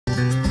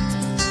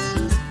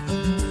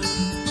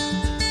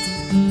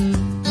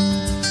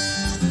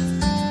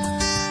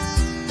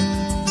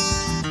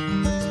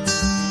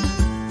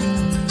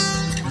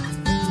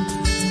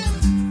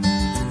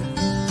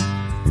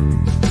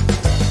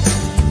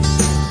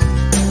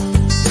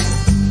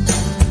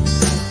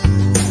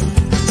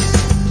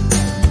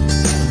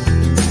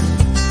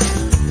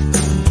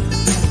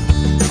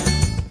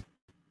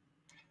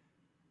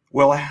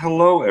Well,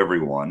 hello,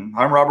 everyone.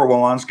 I'm Robert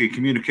Wilonsky,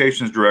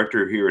 Communications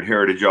Director here at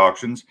Heritage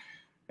Auctions.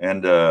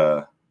 And,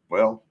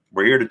 well,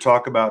 we're here to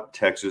talk about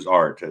Texas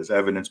art, as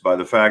evidenced by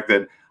the fact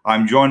that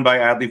I'm joined by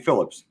Atlee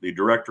Phillips, the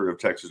Director of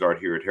Texas Art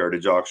here at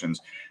Heritage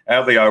Auctions.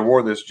 Atlee, I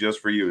wore this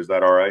just for you. Is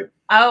that all right?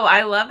 Oh,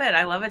 I love it.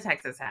 I love a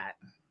Texas hat.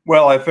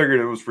 Well, I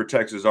figured it was for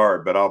Texas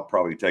art, but I'll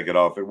probably take it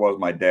off. It was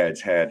my dad's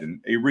hat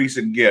and a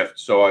recent gift,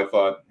 so I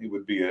thought it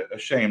would be a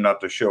shame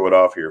not to show it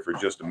off here for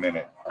just a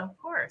minute. Of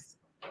course.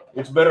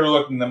 It's better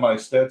looking than my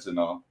Stetson,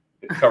 though.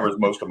 It covers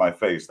most of my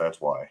face,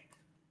 that's why.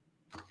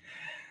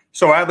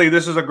 So, Atlee,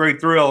 this is a great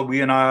thrill.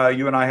 You and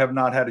I have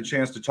not had a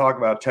chance to talk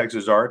about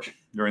Texas art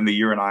during the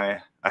year and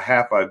a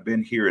half I've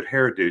been here at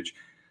Heritage,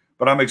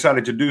 but I'm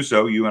excited to do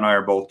so. You and I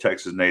are both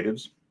Texas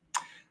natives.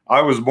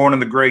 I was born in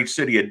the great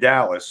city of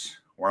Dallas,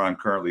 where I'm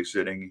currently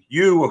sitting.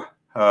 You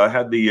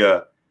had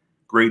the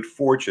great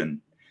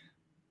fortune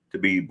to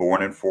be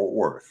born in Fort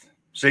Worth.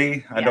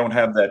 See, I don't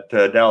have that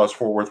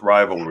Dallas-Fort Worth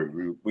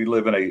rivalry. We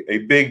live in a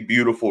big,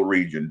 beautiful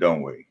region,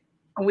 don't we?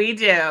 We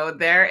do.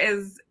 There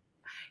is,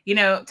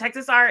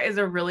 Texas art is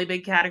a really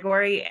big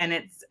category, and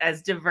it's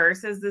as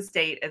diverse as the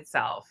state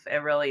itself.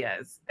 It really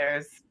is.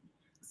 There's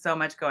so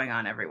much going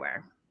on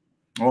everywhere.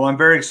 Well, I'm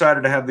very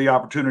excited to have the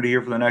opportunity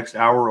here for the next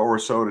hour or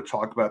so to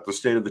talk about the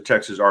state of the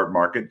Texas art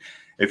market.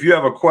 If you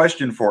have a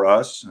question for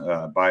us,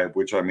 by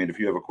which I mean if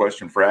you have a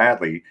question for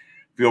Atlee,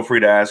 feel free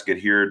to ask it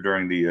here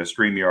during the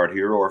StreamYard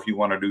here, or if you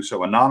want to do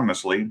so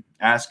anonymously,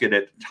 ask it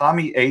at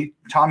Tommy N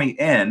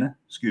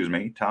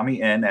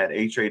at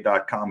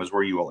ha.com is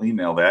where you will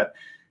email that.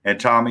 And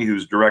Tommy,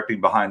 who's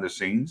directing behind the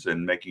scenes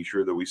and making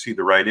sure that we see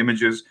the right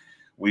images,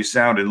 we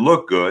sound and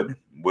look good,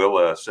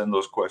 will send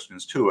those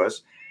questions to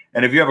us.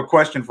 And if you have a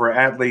question for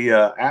Atlee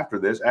after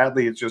this,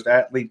 Atlee, it's just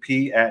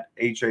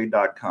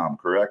atleep@ha.com,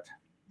 correct?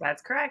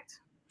 That's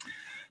correct.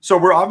 So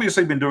we're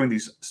obviously been doing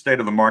these state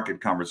of the market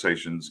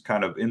conversations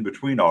kind of in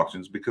between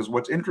auctions, because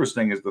what's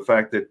interesting is the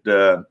fact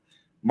that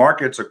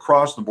markets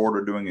across the board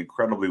are doing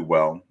incredibly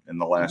well in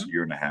the last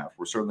year and a half.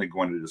 We're certainly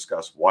going to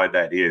discuss why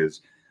that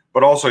is.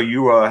 But also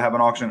you have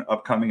an auction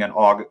upcoming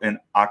in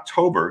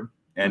October,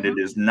 and it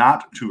is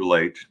not too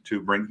late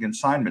to bring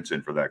consignments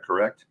in for that,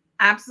 correct?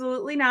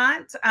 Absolutely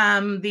not.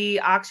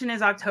 The auction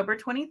is October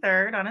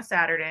 23rd on a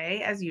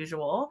Saturday, as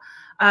usual.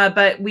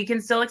 But we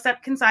can still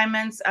accept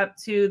consignments up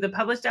to the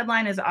published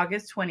deadline is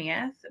August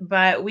 20th.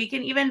 But we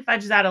can even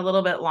fudge that a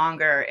little bit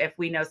longer if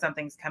we know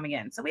something's coming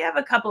in. So we have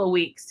a couple of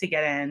weeks to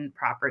get in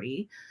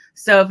property.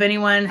 So if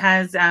anyone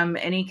has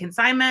any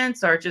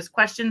consignments or just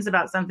questions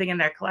about something in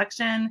their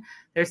collection,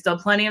 there's still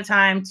plenty of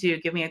time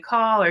to give me a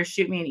call or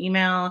shoot me an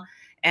email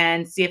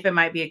and see if it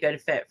might be a good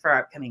fit for our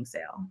upcoming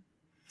sale.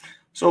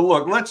 So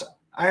look,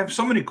 I have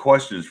so many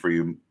questions for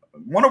you.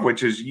 One of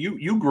which is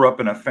you grew up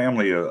in a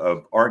family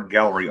of art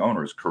gallery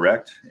owners,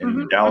 correct?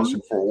 In Dallas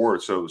and Fort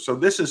Worth. So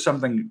this is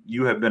something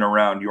you have been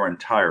around your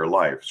entire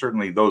life.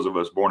 Certainly those of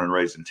us born and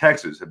raised in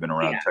Texas have been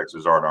around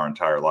Texas art our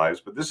entire lives,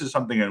 but this is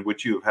something in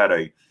which you have had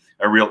a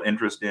real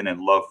interest in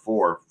and love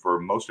for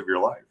most of your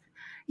life.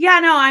 Yeah,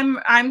 no,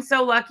 I'm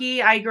so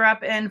lucky. I grew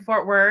up in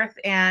Fort Worth,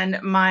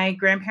 and my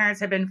grandparents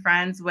have been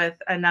friends with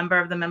a number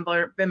of the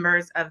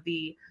members of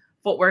the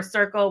Fort Worth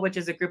Circle, which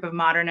is a group of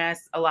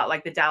modernists, a lot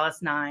like the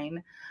Dallas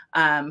Nine,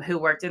 who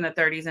worked in the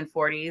 30s and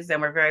 40s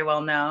and were very well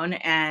known.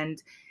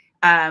 And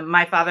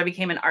my father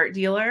became an art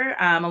dealer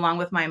along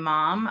with my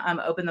mom,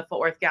 opened the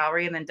Fort Worth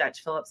Gallery and then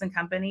Dutch Phillips and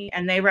Company.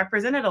 And they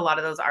represented a lot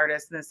of those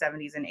artists in the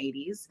 70s and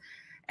 80s.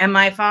 And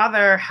my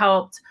father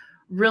helped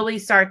really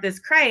start this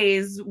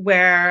craze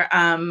where,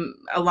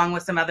 along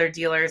with some other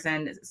dealers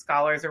and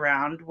scholars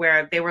around,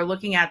 where they were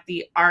looking at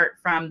the art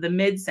from the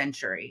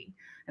mid-century.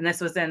 And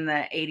this was in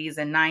the 80s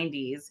and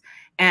 90s.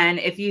 And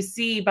if you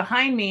see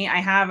behind me, I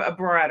have a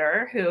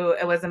brother who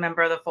was a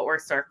member of the Fort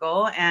Worth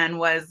Circle and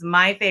was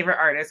my favorite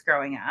artist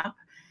growing up.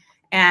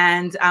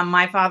 And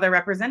my father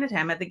represented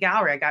him at the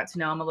gallery. I got to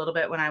know him a little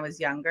bit when I was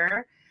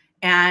younger.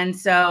 And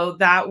so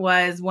that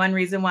was one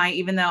reason why,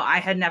 even though I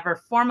had never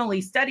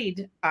formally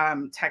studied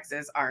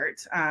Texas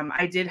art,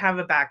 I did have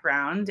a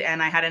background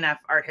and I had enough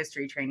art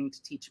history training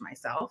to teach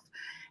myself.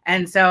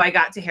 And so I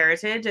got to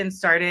Heritage and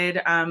started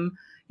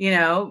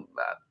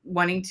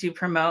wanting to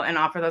promote and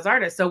offer those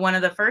artists. So one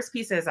of the first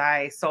pieces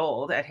I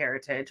sold at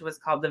Heritage was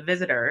called The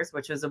Visitors,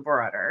 which was a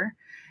brother.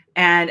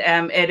 And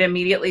it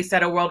immediately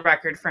set a world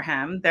record for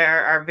him.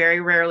 There are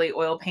very rarely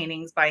oil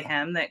paintings by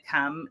him that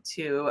come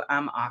to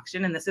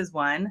auction. And this is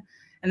one.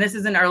 And this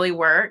is an early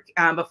work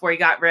before he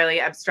got really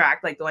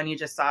abstract, like the one you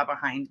just saw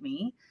behind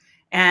me.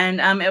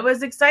 And it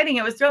was exciting.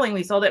 It was thrilling.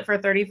 We sold it for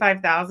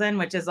 $35,000,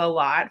 which is a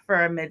lot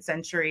for a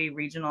mid-century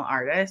regional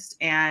artist.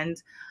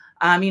 And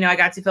I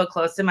got to feel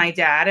close to my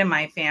dad and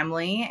my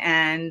family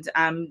and,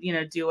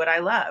 do what I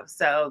love.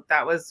 So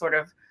that was sort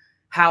of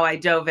how I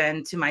dove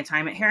into my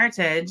time at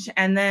Heritage.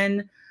 And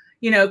then,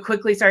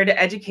 quickly started to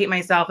educate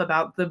myself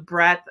about the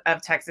breadth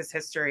of Texas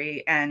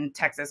history and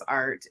Texas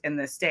art in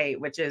the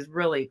state, which is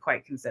really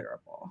quite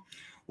considerable.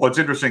 Well, it's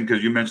interesting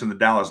because you mentioned the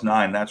Dallas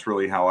Nine. That's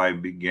really how I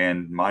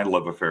began my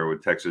love affair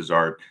with Texas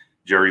art.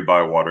 Jerry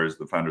Bywater is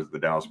the founder of the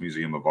Dallas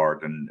Museum of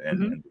Art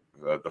and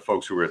the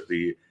folks who were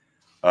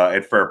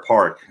at Fair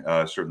Park,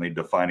 certainly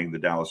defining the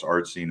Dallas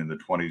art scene in the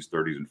 20s,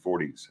 30s, and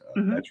 40s.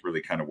 That's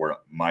really kind of where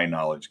my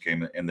knowledge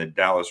came, and the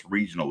Dallas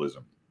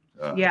regionalism.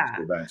 Yeah,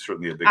 so that's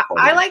certainly a big part.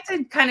 I like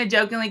to kind of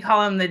jokingly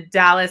call them the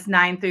Dallas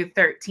 9 through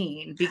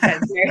 13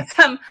 because there's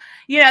some,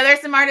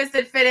 there's some artists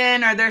that fit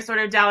in, or they're sort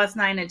of Dallas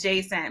 9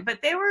 adjacent.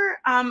 But they were,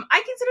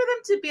 I consider them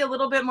to be a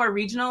little bit more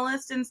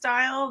regionalist in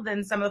style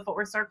than some of the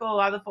Footwear Circle. A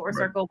lot of the Footwear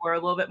Circle were a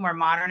little bit more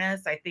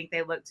modernist. I think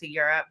they looked to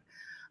Europe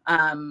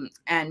and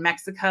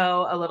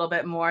Mexico a little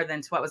bit more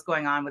than to what was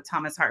going on with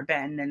Thomas Hart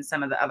Benton and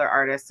some of the other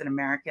artists in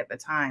America at the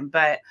time.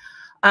 But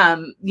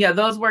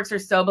those works are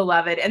so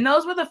beloved, and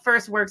those were the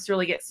first works to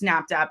really get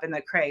snapped up in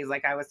the craze,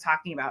 like I was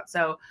talking about.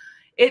 So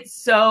it's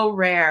so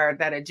rare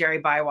that a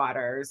Jerry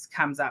Bywaters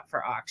comes up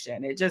for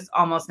auction. It just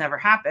almost never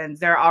happens.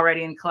 They're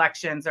already in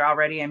collections. They're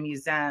already in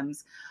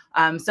museums.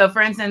 So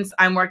for instance,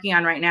 I'm working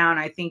on right now, and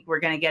I think we're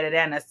going to get it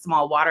in, a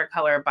small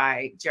watercolor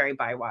by Jerry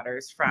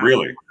Bywaters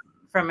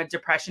from a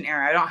Depression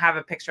era. I don't have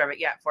a picture of it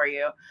yet for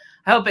you.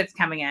 I hope it's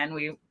coming in.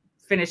 We're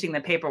finishing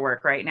the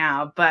paperwork right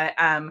now, but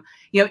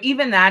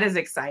even that is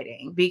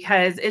exciting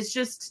because it's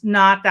just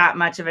not that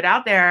much of it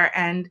out there.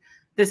 And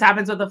this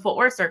happens with the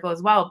Footwear Circle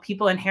as well.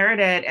 People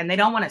inherit it and they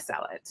don't want to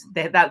sell it.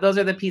 Those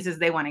are the pieces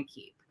they want to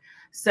keep.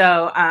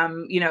 So,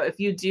 if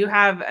you do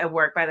have a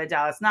work by the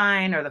Dallas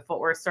 9 or the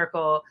Footwear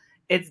Circle,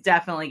 it's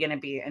definitely going to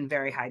be in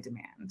very high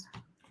demand.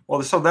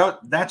 Well, so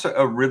that's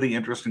a really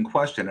interesting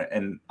question.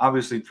 And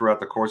obviously throughout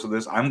the course of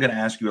this, I'm going to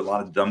ask you a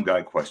lot of dumb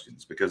guy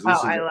questions because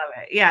I love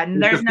it. Yeah,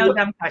 there's no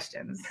dumb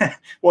questions.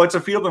 Well, it's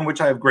a field in which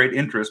I have great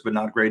interest, but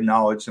not great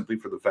knowledge, simply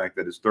for the fact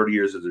that it's 30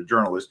 years as a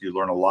journalist, you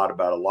learn a lot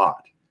about a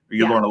lot.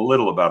 You learn a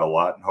little about a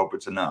lot and hope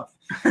it's enough.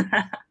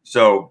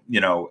 So,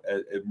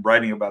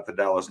 writing about the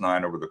Dallas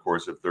 9 over the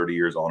course of 30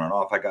 years on and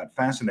off, I got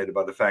fascinated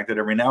by the fact that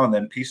every now and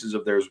then pieces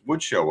of theirs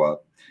would show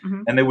up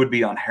and they would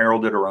be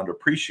unheralded or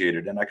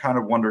underappreciated. And I kind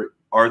of wonder,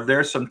 are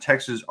there some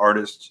Texas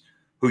artists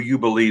who you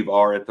believe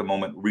are at the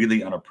moment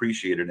really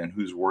unappreciated and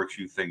whose works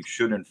you think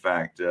should, in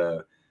fact,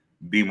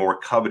 be more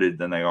coveted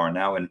than they are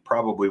now and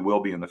probably will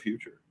be in the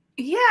future?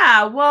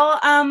 Yeah, well,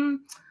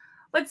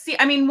 let's see.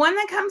 I mean, one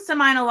that comes to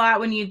mind a lot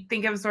when you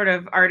think of sort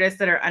of artists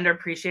that are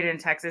underappreciated in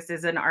Texas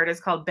is an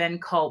artist called Ben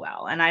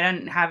Colwell. And I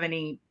don't have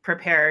any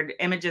prepared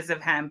images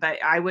of him, but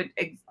I would,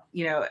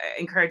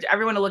 encourage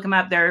everyone to look him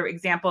up. There are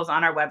examples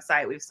on our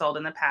website we've sold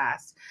in the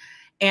past.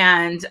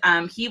 And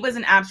he was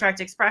an abstract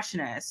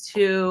expressionist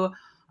who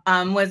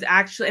was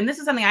actually, and this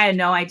is something I had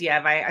no idea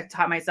of. I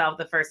taught myself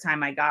the first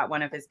time I got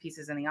one of his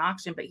pieces in the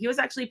auction, but he was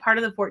actually part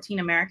of the 14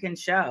 American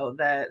show,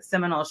 the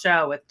seminal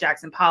show with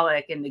Jackson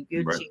Pollock and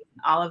Noguchi,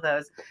 all of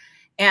those.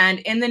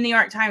 And in the New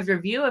York Times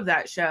review of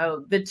that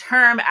show, the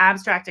term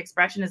abstract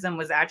expressionism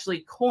was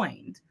actually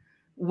coined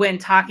when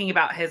talking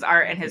about his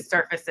art and his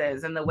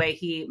surfaces and the way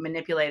he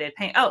manipulated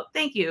paint. Oh,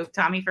 thank you,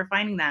 Tommy, for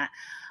finding that.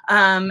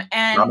 And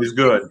Tommy's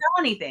good. He didn't sell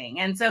anything.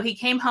 And so he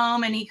came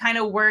home and he kind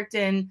of worked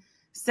in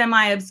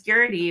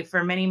semi-obscurity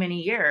for many,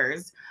 many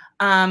years.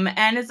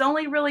 And it's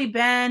only really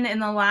been in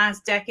the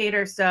last decade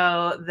or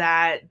so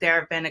that there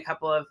have been a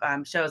couple of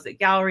shows at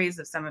galleries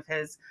of some of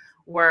his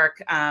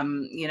work,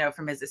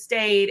 from his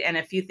estate, and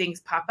a few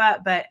things pop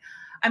up. But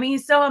I mean,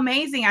 he's so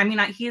amazing. I mean,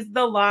 he's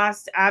the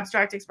lost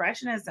abstract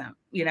expressionism,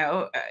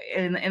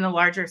 in the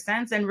larger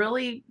sense, and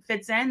really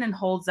fits in and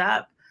holds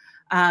up,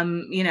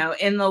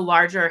 in the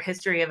larger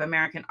history of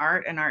American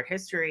art and art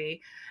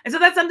history. And so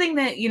that's something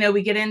that,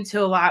 we get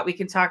into a lot. We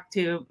can talk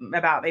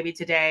about maybe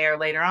today or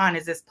later on,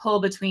 is this pull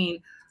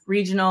between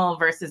regional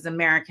versus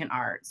American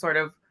art, sort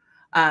of,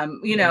 how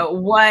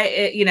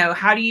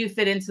do you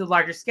fit into the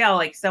larger scale?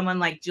 Like someone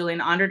like Julian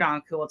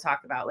Onderdonk, who we'll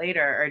talk about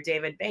later, or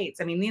David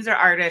Bates. I mean, these are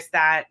artists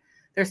that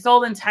they're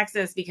sold in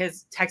Texas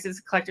because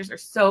Texas collectors are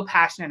so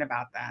passionate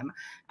about them.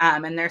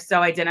 And they're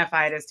so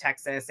identified as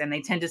Texas, and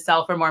they tend to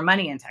sell for more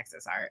money in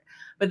Texas art.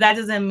 But that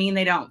doesn't mean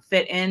they don't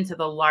fit into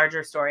the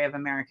larger story of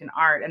American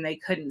art, and they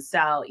couldn't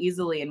sell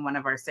easily in one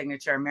of our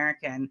signature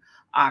American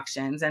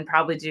auctions, and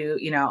probably do,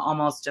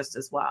 almost just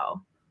as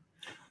well.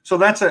 So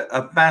that's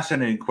a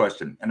fascinating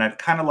question. And I'd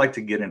kind of like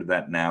to get into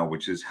that now,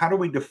 which is, how do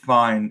we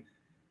define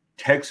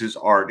Texas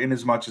art, in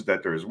as much as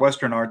that there is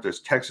Western art, there's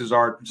Texas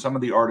art. Some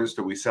of the artists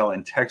that we sell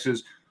in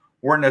Texas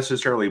weren't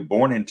necessarily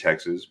born in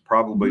Texas,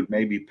 probably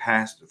maybe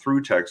passed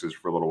through Texas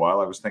for a little while.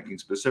 I was thinking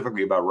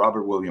specifically about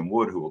Robert William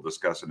Wood, who we'll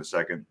discuss in a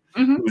second,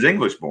 who was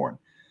English born,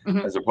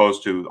 as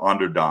opposed to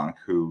Onderdonk,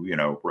 who,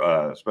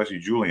 especially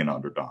Julian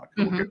Onderdonk,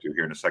 who we'll get to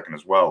here in a second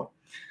as well.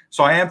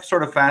 So I am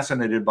sort of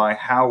fascinated by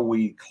how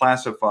we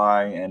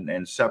classify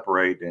and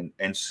separate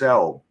and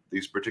sell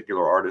these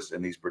particular artists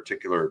and these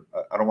particular,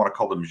 I don't want to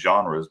call them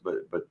genres,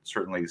 but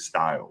certainly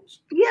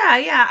styles.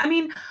 Yeah. I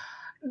mean,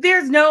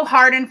 there's no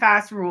hard and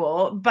fast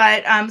rule,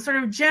 but sort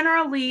of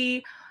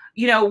generally,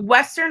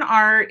 Western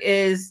art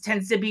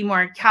tends to be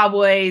more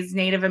cowboys,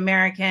 Native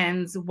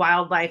Americans,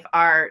 wildlife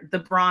art, the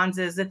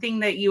bronzes, the thing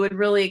that you would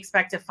really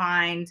expect to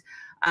find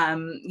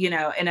you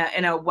know,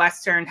 in a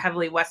Western,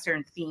 heavily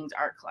Western themed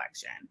art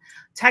collection.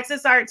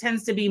 Texas art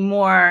tends to be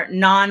more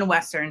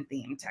non-Western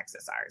themed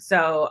Texas art.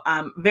 So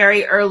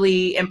very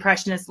early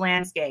Impressionist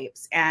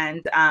landscapes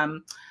and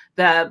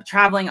the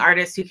traveling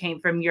artists who came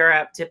from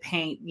Europe to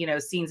paint, you know,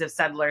 scenes of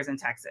settlers in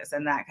Texas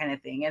and that kind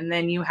of thing. And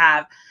then you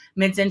have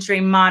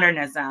mid-century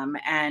modernism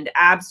and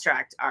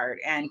abstract art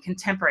and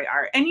contemporary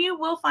art. And you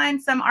will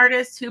find some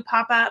artists who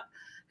pop up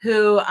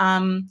who,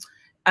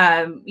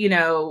 you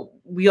know,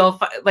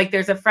 like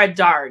there's a Fred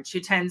Darge who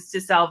tends to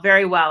sell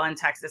very well in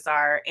Texas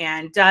art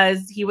and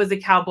he was a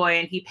cowboy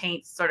and he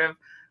paints sort of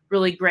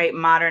really great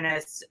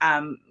modernist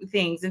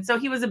things. And so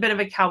he was a bit of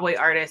a cowboy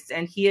artist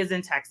and he is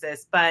in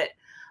Texas, but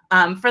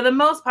for the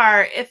most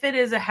part, if it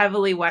is a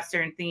heavily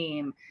Western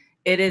theme,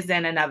 it is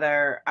in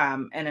another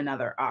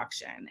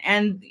auction.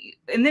 And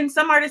then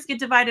some artists get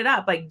divided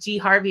up. Like G.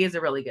 Harvey is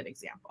a really good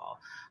example.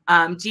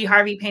 G.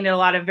 Harvey painted a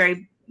lot of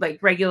very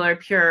like regular,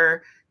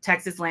 pure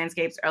Texas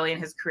landscapes early in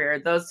his career.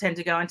 Those tend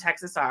to go in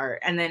Texas art.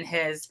 And then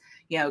his,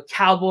 you know,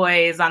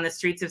 cowboys on the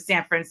streets of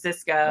San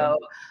Francisco,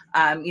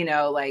 you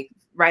know, like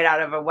right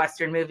out of a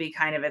Western movie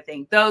kind of a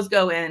thing. Those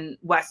go in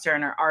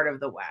Western or Art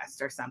of the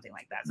West or something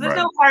like that. So there's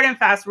no hard and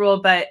fast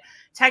rule, but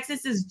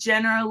Texas is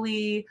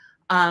generally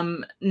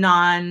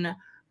non-Western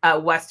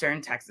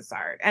Texas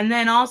art. And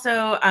then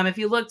also, if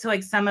you look to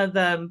like some of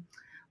the,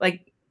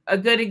 like a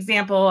good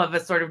example of a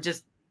sort of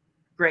just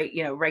great,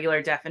 you know,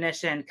 regular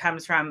definition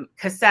comes from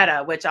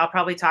CASETA, which I'll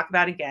probably talk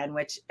about again,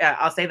 which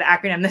I'll say the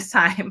acronym this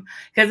time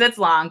because it's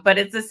long, but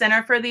it's the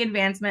Center for the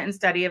Advancement and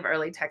Study of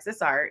Early Texas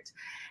Art.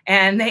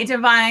 And they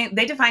define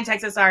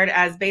Texas art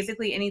as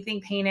basically anything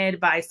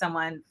painted by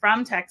someone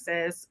from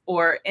Texas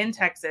or in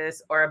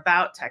Texas or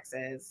about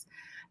Texas.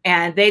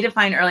 And they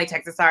define early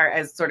Texas art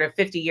as sort of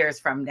 50 years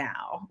from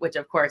now, which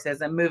of course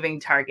is a moving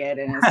target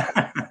and is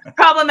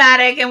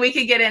problematic. And we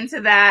could get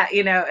into that,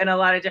 you know, in a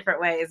lot of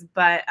different ways.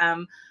 But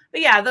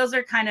yeah, those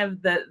are kind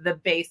of the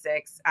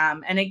basics.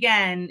 And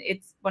again,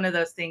 it's one of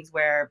those things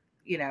where,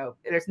 you know,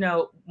 there's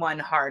no one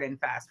hard and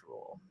fast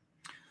rule.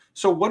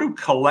 So what do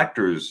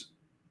collectors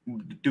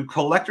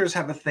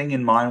have a thing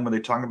in mind when they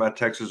talk about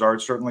Texas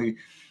art? Certainly,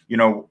 you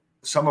know,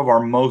 some of our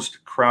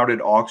most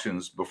crowded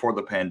auctions before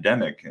the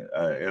pandemic,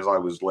 as I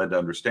was led to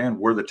understand,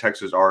 were the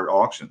Texas art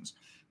auctions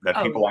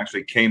that people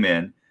actually came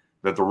in,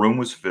 that the room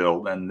was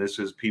filled. And this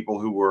is people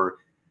who were,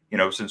 you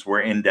know, since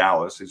we're in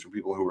Dallas, these are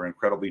people who were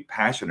incredibly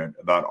passionate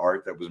about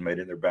art that was made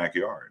in their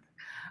backyard.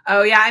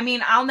 Oh, yeah. I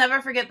mean, I'll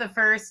never forget the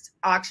first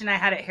auction I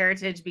had at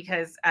Heritage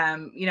because,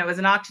 you know, it was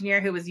an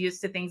auctioneer who was used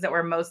to things that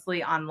were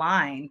mostly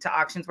online, to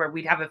auctions where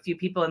we'd have a few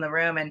people in the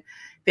room. And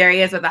there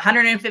he is with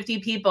 150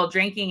 people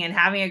drinking and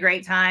having a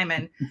great time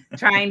and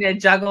trying to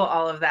juggle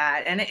all of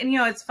that. And, you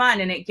know, it's fun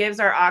and it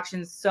gives our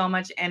auctions so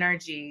much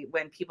energy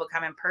when people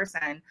come in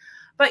person.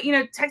 But, you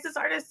know, Texas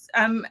artists,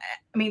 I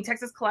mean,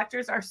 Texas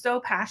collectors are so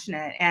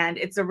passionate and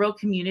it's a real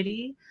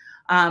community.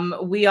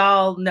 We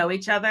all know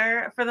each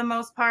other for the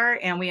most part,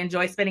 and we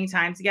enjoy spending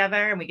time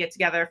together, and we get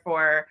together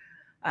for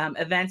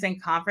events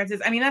and conferences.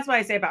 I mean, that's what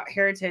I say about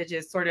Heritage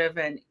is sort of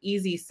an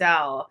easy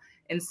sell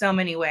in so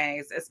many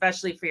ways,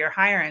 especially for your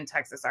higher end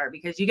Texas art,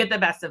 because you get the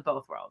best of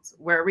both worlds.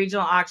 We're a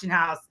regional auction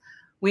house.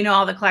 We know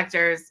all the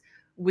collectors.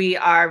 We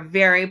are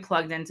very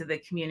plugged into the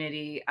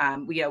community.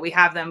 We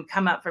have them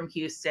come up from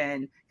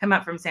Houston, come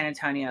up from San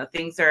Antonio.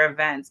 Things are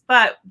events,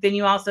 but then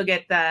you also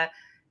get the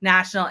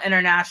national,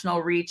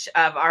 international reach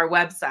of our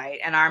website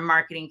and our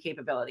marketing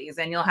capabilities.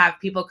 And you'll have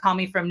people call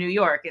me from New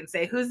York and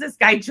say, who's this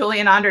guy,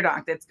 Julian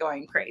Onderdonk, that's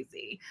going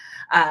crazy?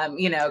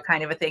 You know,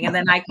 kind of a thing. And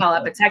then I call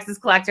up a Texas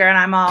collector and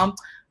I'm all,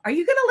 are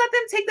you going to let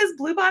them take this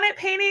bluebonnet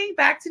painting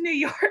back to New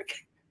York?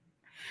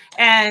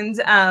 And,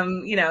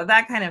 you know,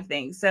 that kind of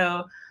thing.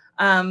 So,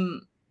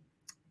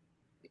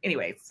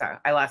 anyway, sorry,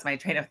 I lost my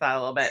train of thought a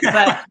little bit.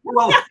 But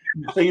well,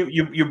 so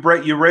you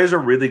raise a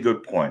really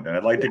good point, and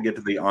I'd like to get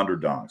to the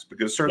Onderdonks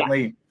because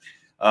certainly,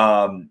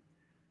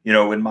 you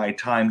know, in my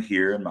time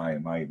here, in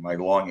my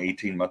long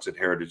 18 months at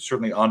Heritage,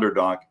 certainly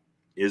Onderdonk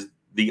is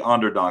the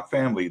Onderdonk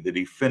family, the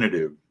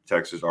definitive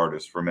Texas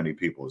artist for many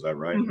people. Is that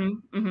right?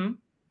 Mm-hmm, mm-hmm.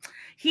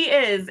 He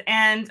is,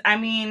 and I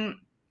mean,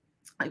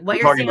 what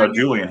you're talking about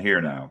Julian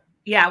here now.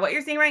 Yeah, what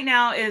you're seeing right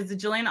now is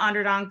Julian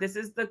Onderdonk. This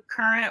is the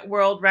current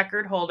world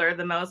record holder,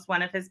 the most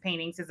one of his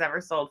paintings has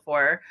ever sold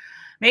for.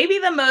 Maybe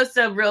the most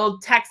a real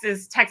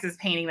Texas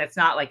painting that's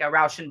not like a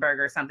Rauschenberg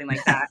or something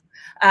like that,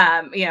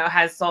 you know,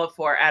 has sold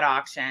for at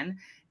auction.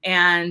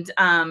 And,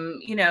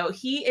 you know,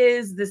 he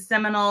is the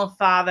seminal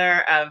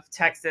father of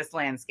Texas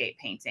landscape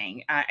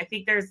painting. I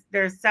think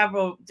there's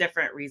several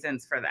different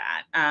reasons for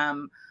that.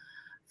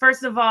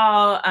 First of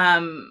all,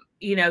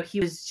 you know, he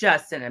was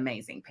just an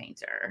amazing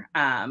painter.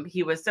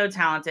 He was so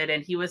talented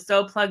and he was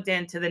so plugged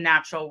into the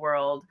natural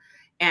world.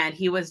 And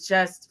he was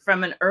just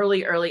from an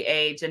early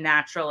age, a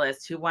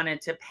naturalist who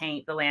wanted to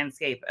paint the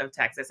landscape of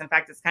Texas. In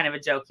fact, it's kind of a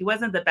joke. He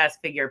wasn't the best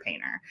figure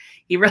painter.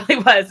 He really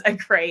was a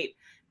great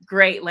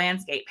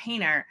landscape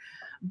painter.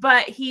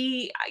 But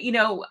he, you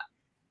know,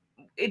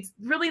 it's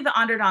really the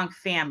Onderdonk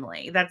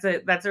family. That's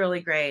a really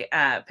great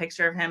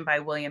picture of him by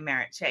William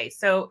Merritt Chase.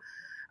 So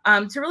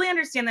To really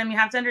understand them, you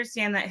have to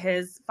understand that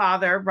his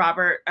father,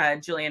 Robert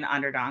Julian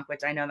Onderdonk,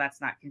 which I know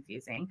that's not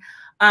confusing,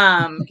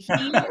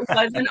 he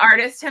was an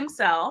artist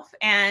himself,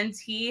 and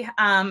he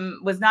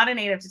was not a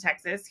native to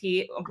Texas.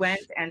 He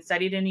went and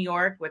studied in New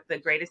York with the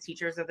greatest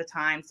teachers of the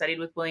time, studied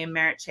with William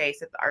Merritt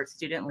Chase at the Art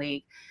Student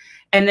League.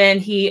 And then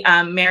he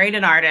married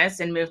an artist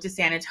and moved to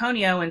San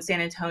Antonio, and San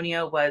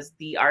Antonio was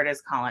the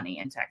artist colony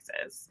in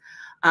Texas.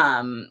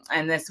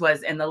 And this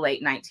was in the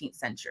late 19th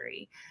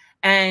century.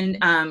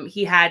 And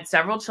he had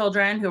several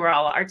children who were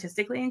all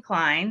artistically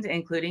inclined,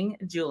 including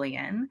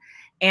Julian.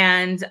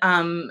 And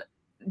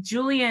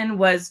Julian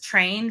was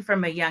trained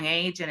from a young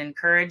age and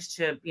encouraged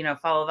to,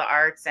 follow the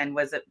arts, and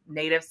was a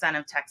native son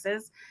of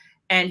Texas.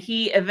 And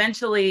he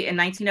eventually, in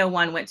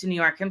 1901, went to New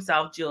York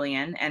himself,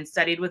 Julian, and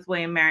studied with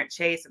William Merritt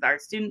Chase at the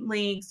Art Student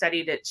League,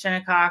 studied at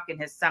Shinnecock in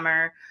his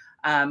summer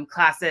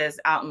classes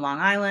out in Long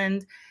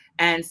Island,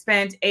 and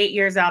spent 8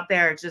 years out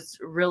there just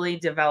really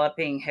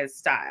developing his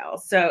style.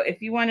 So if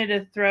you wanted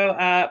to throw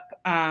up,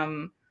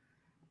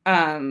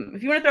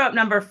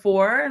 number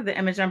 4, the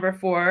image number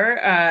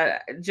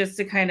 4, just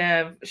to kind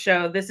of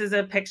show, this is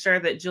a picture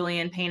that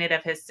Julian painted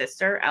of his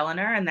sister,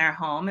 Eleanor, in their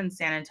home in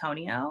San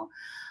Antonio.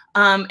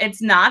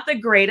 It's not the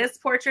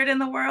greatest portrait in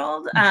the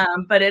world,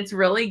 but it's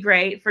really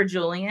great for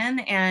Julian.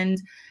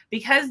 And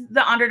because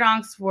the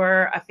Onderdonks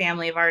were a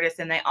family of artists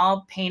and they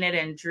all painted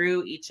and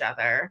drew each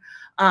other,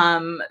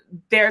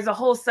 there's a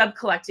whole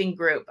sub-collecting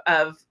group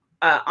of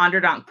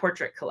Onderdonk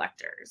portrait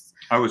collectors.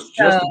 I was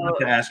just about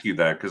to ask you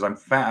that, because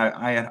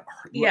I had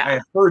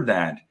heard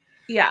that.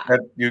 Yeah. That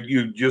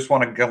you just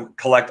want to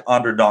collect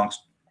Onderdonks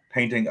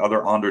painting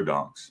other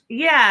Onderdonks.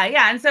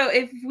 Yeah. And so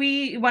if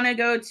we want to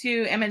go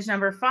to image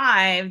number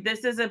 5,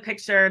 this is a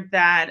picture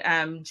that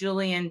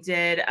Julian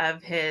did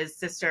of his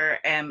sister,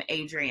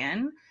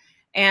 Adrian.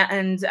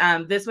 And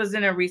this was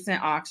in a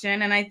recent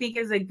auction, and I think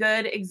is a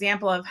good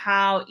example of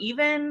how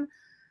even,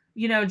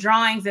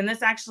 drawings, and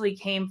this actually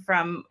came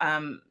from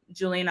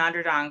Julian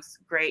Onderdonk's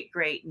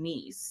great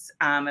niece.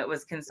 It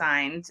was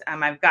consigned.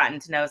 I've gotten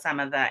to know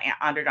some of the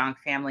Onderdonk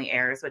family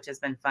heirs, which has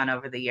been fun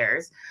over the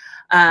years.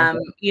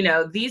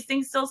 These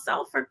things still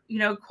sell for,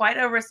 quite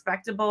a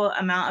respectable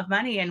amount of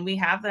money, and we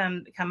have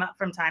them come up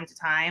from time to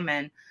time,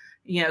 and,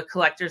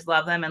 collectors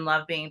love them and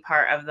love being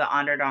part of the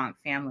Onderdonk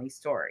family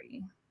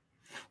story.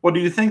 Well, do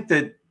you think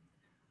that,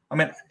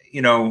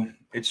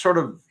 it's sort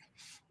of,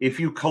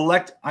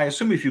 I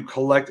assume if you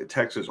collect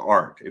Texas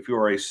art, if you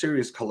are a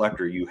serious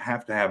collector, you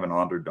have to have an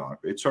Onderdonk.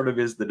 It sort of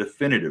is the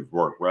definitive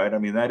work, right? I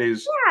mean, that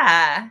is.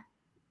 Yeah.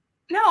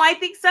 No, I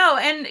think so.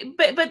 And,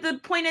 but the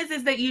point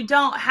is that you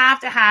don't have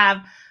to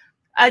have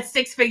a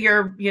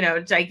 6-figure,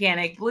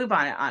 gigantic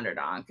bluebonnet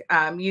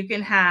Onderdonk. You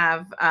can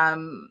have,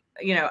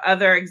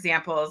 other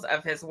examples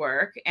of his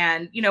work,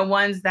 and,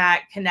 ones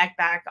that connect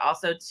back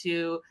also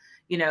to,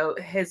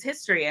 his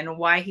history and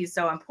why he's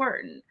so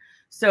important.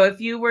 So if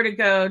you were to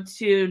go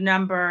to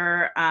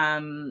number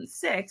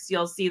 6,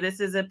 you'll see this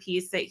is a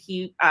piece that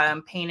he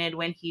painted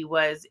when he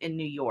was in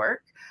New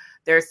York.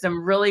 There's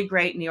some really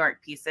great New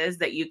York pieces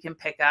that you can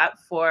pick up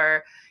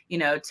for,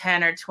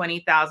 $10,000 or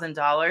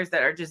 $20,000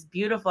 that are just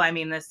beautiful. I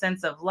mean, the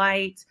sense of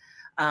light,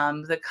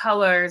 the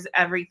colors,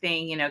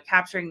 everything,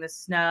 capturing the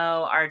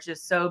snow are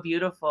just so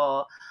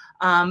beautiful.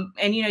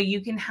 And,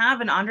 you can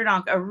have an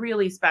Onderdonk, a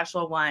really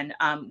special one,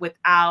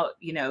 without,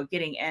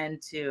 getting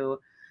into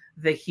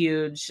the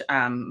huge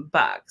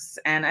bucks.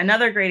 And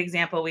another great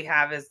example we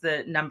have is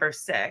the number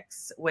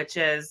 6, which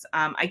is,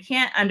 I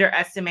can't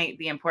underestimate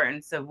the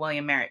importance of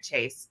William Merritt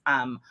Chase.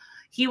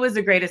 He was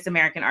the greatest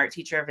American art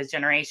teacher of his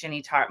generation.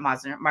 He taught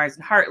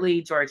Marsden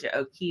Hartley, Georgia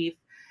O'Keeffe,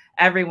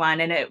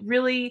 everyone. And it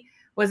really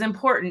was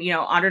important.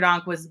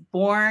 Onderdonk was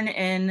born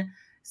in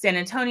San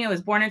Antonio,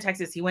 was born in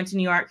Texas. He went to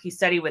New York. He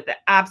studied with the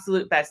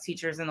absolute best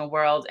teachers in the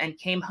world and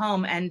came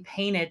home and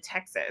painted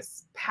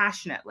Texas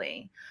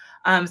passionately.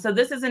 So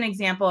this is an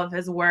example of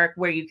his work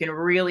where you can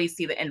really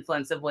see the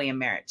influence of William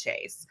Merritt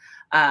Chase.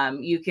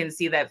 You can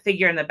see that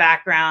figure in the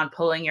background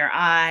pulling your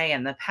eye,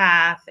 and the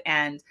path.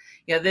 And,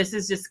 this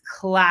is just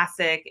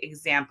classic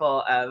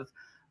example of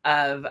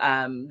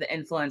the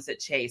influence that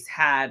Chase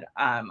had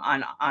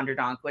on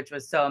Onderdonk, which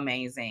was so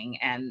amazing.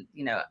 And,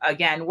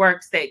 again,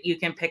 works that you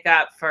can pick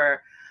up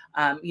for,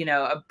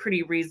 a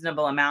pretty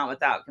reasonable amount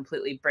without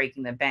completely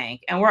breaking the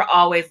bank. And we're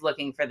always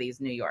looking for these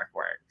New York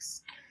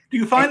works. Do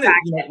you find that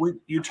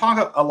you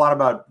talk a lot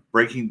about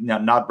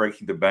not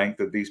breaking the bank,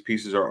 that these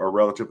pieces are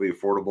relatively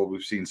affordable?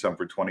 We've seen some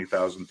for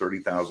 $20,000,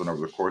 $30,000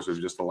 over the course of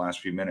just the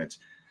last few minutes.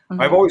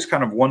 Mm-hmm. I've always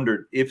kind of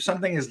wondered if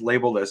something is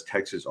labeled as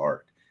Texas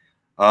art,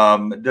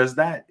 does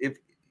that,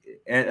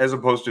 as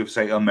opposed to,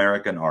 say,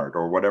 American art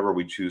or whatever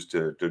we choose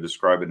to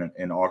describe it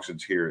in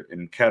auctions here,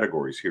 in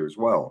categories here as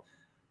well,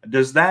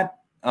 does that,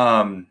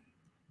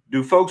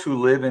 do folks who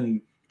live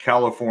in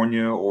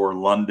California or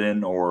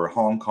London or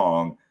Hong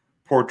Kong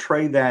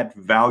portray that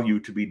value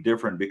to be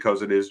different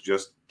because it is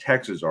just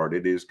Texas art?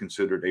 It is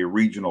considered a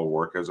regional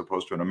work as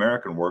opposed to an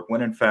American work,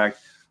 when in fact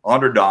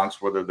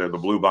Onderdonks, whether they're the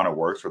Bluebonnet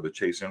works or the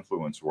Chase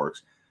influence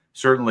works,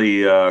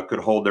 certainly could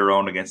hold their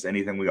own against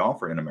anything we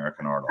offer in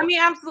American art. I mean,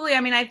 absolutely.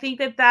 I mean, I think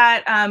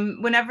that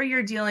whenever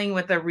you're dealing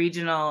with a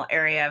regional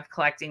area of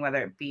collecting,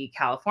 whether it be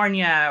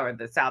California or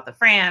the south of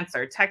France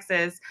or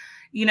Texas,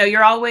 you know,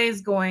 you're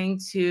always going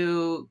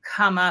to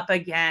come up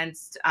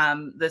against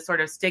the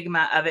sort of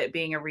stigma of it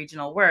being a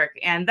regional work.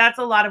 And that's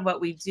a lot of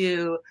what we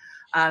do,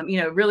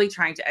 you know, really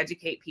trying to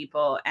educate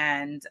people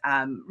and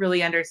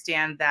really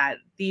understand that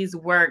these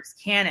works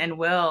can and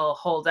will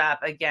hold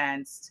up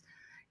against,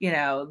 you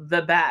know,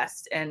 the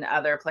best in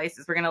other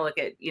places. We're going to look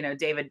at, you know,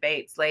 David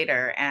Bates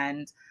later,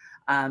 and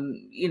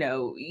you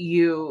know,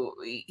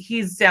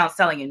 he's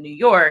selling in New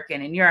York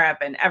and in Europe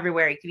and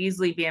everywhere. He could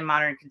easily be in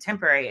modern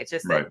contemporary. It's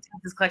just that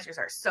Texas collectors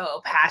are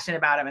so passionate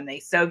about him, and they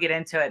so get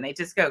into it, and they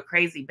just go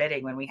crazy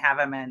bidding when we have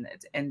him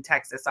in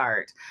Texas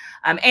art.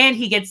 And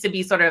he gets to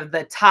be sort of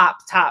the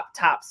top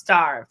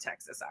star of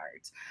Texas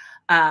art.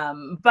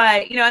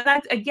 But, you know,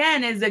 that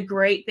again is a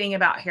great thing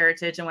about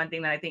heritage. And one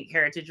thing that I think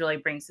heritage really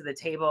brings to the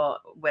table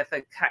with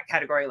a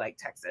category like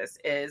Texas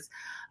is,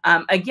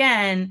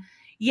 again,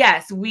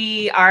 yes,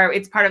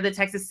 it's part of the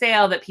Texas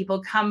sale that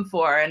people come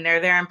for, and they're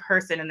there in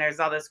person, and there's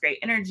all this great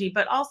energy,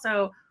 but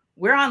also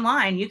we're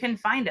online. You can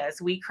find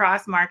us. We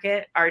cross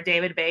market our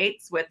David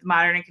Bates with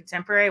modern and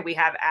contemporary. We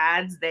have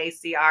ads. They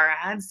see our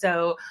ads.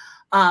 So,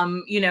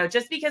 you know,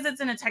 just because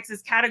it's in a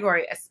Texas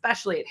category,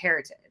 especially at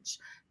heritage,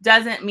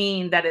 doesn't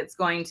mean that it's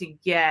going to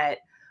get,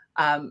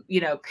 you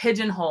know,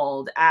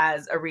 pigeonholed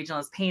as a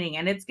regionalist painting,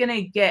 and it's going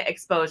to get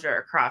exposure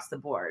across the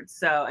board.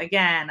 So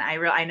again,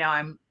 I know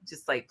I'm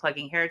just like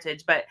plugging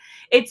heritage, but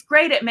it's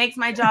great. It makes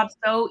my job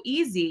so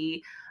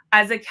easy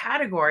as a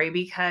category,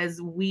 because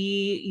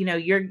you know,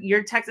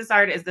 your Texas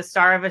art is the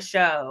star of a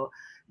show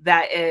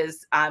that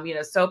is, you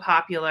know, so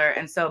popular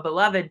and so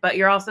beloved, but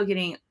you're also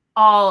getting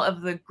all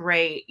of the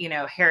great, you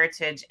know,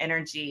 heritage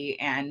energy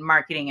and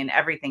marketing and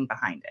everything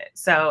behind it.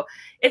 So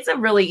it's a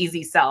really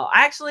easy sell.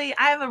 I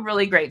have a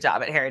really great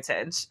job at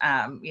heritage.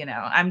 You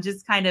know, I'm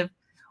just kind of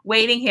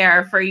waiting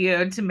here for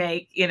you to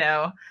make, you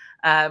know,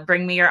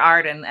 bring me your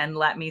art and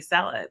let me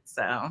sell it.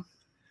 So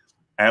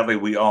Atlee,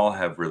 we all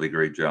have really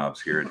great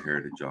jobs here at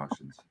Heritage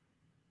Auctions.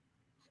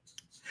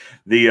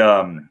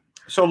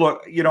 So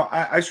look, you know,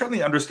 I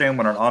certainly understand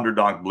when an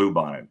underdog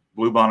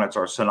bluebonnets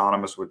are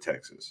synonymous with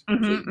Texas.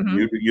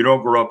 You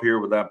don't grow up here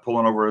without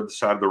pulling over at the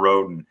side of the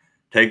road and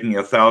taking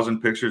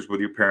 1,000 pictures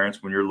with your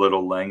parents when you're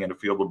little, laying in a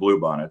field of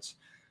bluebonnets.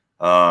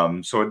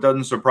 So it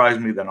doesn't surprise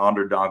me that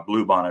underdog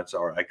bluebonnets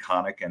are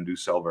iconic and do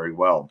sell very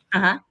well.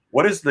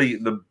 What is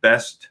the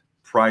best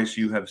price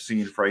you have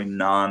seen for a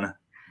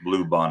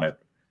non-bluebonnet?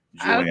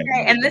 Okay,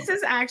 and this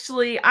is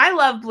actually, I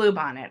love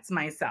bluebonnets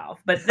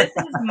myself, but this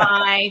is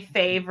my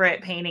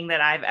favorite painting that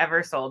I've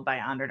ever sold by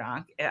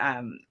Onderdonk.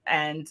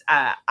 And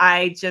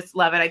I just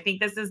love it. I think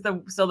this is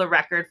still the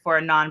record for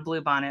a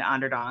non-bluebonnet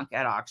Onderdonk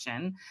at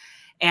auction.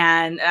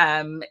 And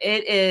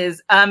it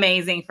is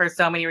amazing for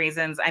so many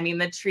reasons. I mean,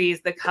 the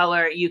trees, the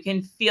color, you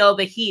can feel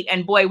the heat.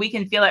 And boy, we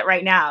can feel it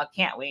right now,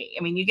 can't we?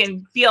 I mean, you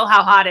can feel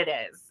how hot it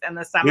is in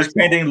the summer. This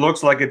painting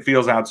looks like it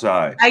feels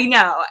outside. I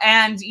know.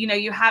 And, you know,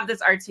 you have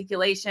this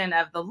articulation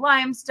of the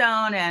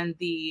limestone and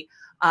the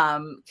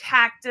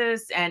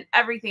cactus and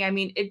everything. I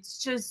mean,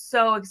 it's just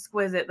so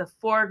exquisite. The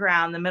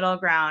foreground, the middle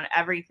ground,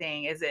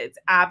 everything it's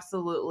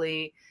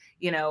absolutely,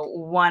 you know,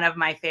 one of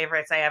my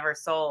favorites I ever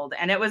sold.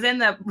 And it was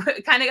kind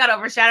of got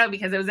overshadowed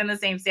because it was in the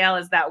same sale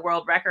as that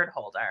world record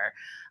holder.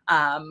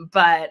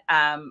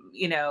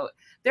 You know,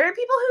 there are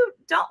people who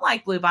don't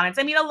like bluebonnets.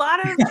 I mean,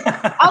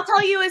 I'll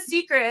tell you a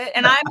secret,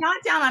 and I'm not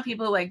down on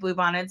people who like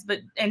bluebonnets, but,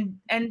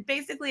 and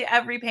basically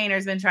every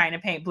painter's been trying to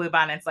paint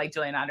bluebonnets like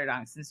Julian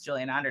Onderdonk since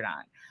Julian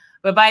Onderdonk.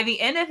 But by the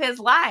end of his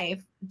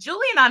life,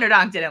 Julian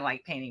Onderdonk didn't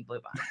like painting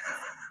bluebonnets.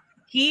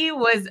 He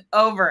was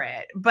over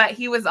it, but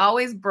he was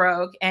always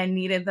broke and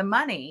needed the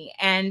money,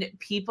 and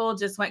people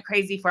just went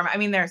crazy for him. I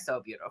mean, they're so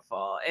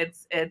beautiful.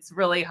 It's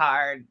really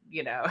hard,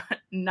 you know,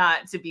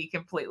 not to be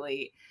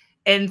completely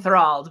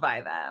enthralled by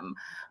them.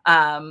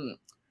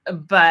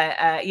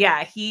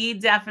 Yeah, he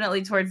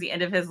definitely towards the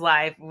end of his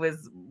life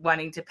was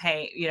wanting to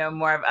paint, you know,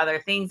 more of other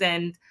things.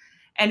 And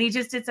he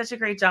just did such a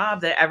great job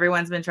that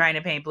everyone's been trying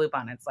to paint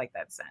bluebonnets like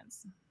that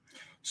since.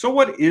 So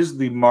what is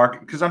the market?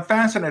 Because I'm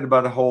fascinated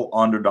by the whole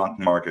Onderdonk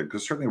market,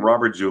 because certainly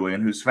Robert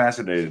Julian, who's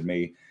fascinated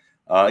me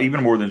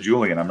even more than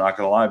Julian, I'm not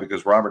going to lie,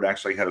 because Robert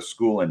actually had a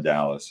school in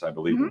Dallas, I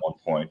believe at one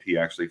point. He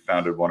actually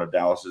founded one of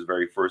Dallas's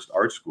very first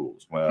art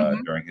schools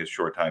during his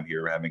short time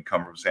here, having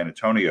come from San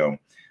Antonio,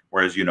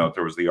 whereas, you know,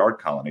 there was the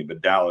art colony,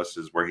 but Dallas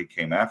is where he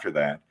came after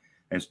that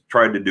and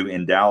tried to do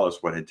in Dallas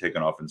what had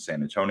taken off in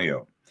San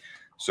Antonio.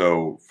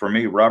 So for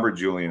me, Robert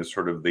Julian is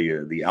sort of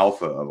the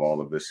alpha of all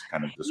of this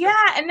kind of discussion.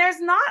 Yeah, and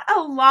there's not a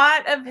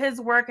lot of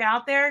his work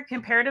out there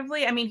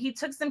comparatively. I mean, he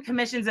took some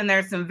commissions, and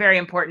there's some very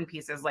important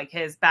pieces like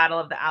his Battle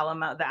of the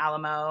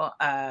Alamo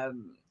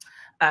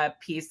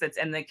piece that's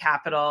in the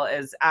Capitol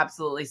is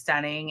absolutely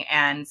stunning,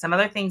 and some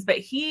other things. But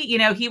he, you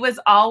know, he was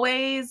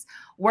always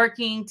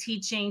working,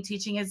 teaching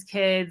his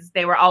kids.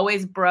 They were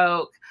always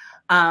broke.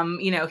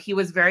 He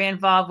was very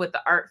involved with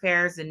the art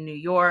fairs in New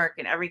York,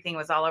 and everything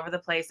was all over the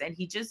place. And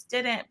he just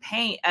didn't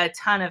paint a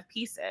ton of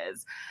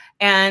pieces.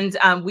 And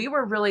we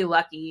were really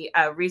lucky.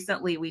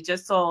 Recently, we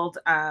just sold,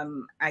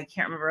 I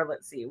can't remember,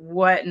 let's see,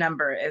 what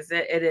number is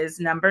it? It is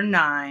number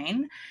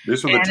 9.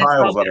 These are the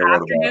tiles that I wrote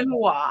about. Afternoon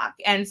Walk.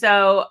 And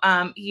so,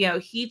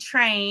 he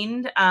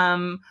trained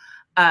in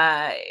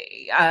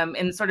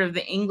sort of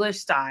the English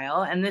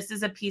style. And this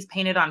is a piece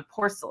painted on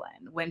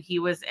porcelain when he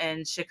was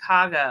in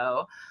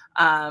Chicago,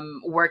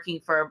 working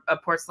for a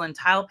porcelain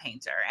tile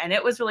painter. And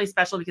it was really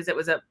special because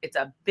it's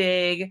a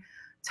big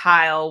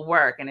tile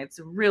work, and it's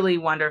really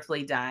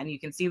wonderfully done. You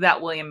can see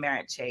that William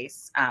Merritt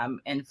Chase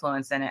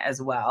influence in it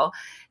as well.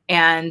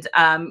 And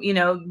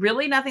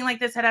really nothing like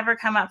this had ever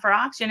come up for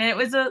auction. And it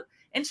was a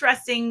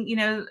interesting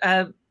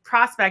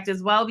prospect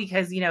as well,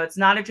 because it's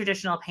not a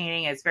traditional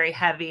painting. It's very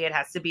heavy. It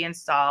has to be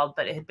installed,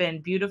 but it had been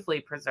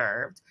beautifully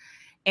preserved.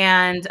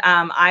 And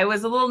I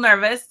was a little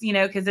nervous,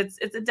 because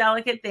it's a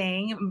delicate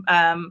thing.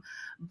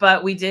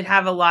 But we did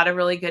have a lot of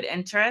really good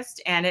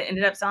interest, and it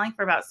ended up selling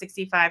for about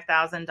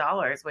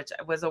 $65,000, which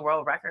was a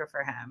world record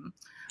for him.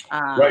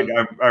 Right.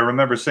 I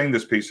remember seeing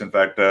this piece. In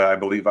fact, I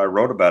believe I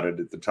wrote about it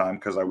at the time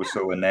because I was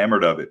so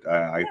enamored of it.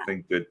 I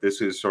think that this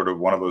is sort of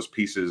one of those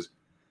pieces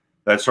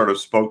that sort of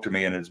spoke to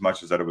me, in as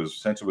much as that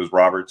since it was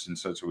Robert's, and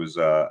since it was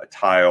a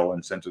tile,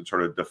 and since it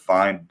sort of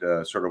defined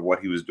sort of what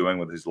he was doing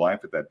with his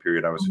life at that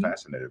period, I was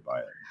fascinated by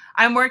it.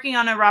 I'm working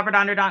on a Robert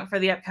Onderdonk for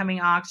the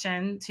upcoming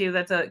auction too.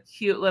 That's a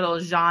cute little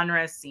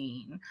genre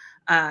scene.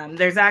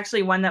 There's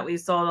actually one that we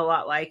sold a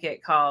lot like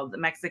it, called the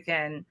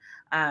Mexican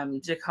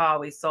Jacal.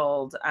 We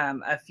sold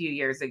a few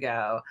years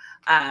ago.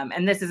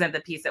 And this isn't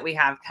the piece that we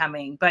have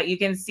coming, but you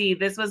can see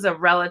this was a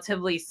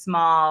relatively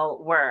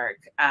small work.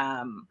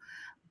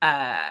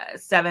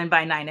 7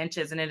 by 9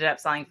 inches, and ended up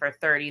selling for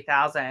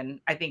 $30,000.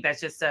 I think that's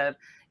just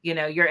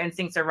your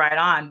instincts are right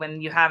on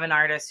when you have an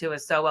artist who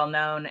is so well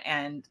known,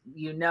 and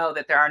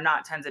that there are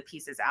not tons of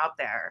pieces out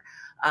there.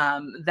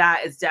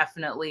 That is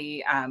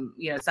definitely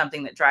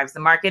something that drives the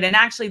market. And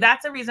actually,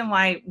 that's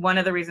one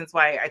of the reasons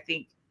why I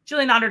think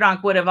Julian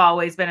Onderdonk would have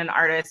always been an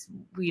artist,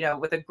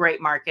 with a great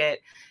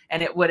market,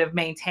 and it would have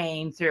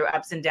maintained through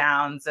ups and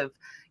downs of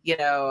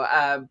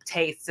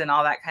tastes and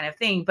all that kind of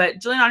thing. But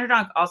Julian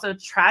Onderdonk also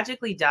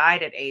tragically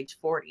died at age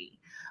 40.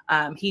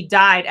 He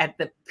died at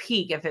the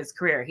peak of his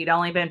career. He'd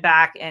only been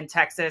back in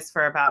Texas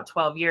for about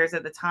 12 years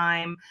at the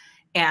time.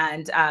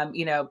 And,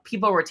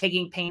 people were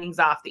taking paintings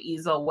off the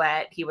easel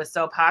wet. He was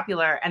so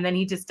popular, and then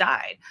he just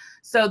died.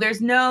 So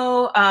there's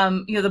no,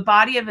 the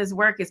body of his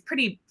work is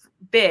pretty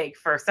big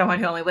for someone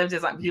who only lived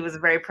his life. He was a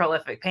very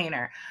prolific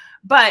painter,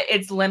 but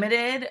it's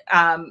limited.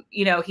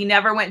 He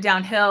never went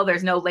downhill.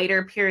 There's no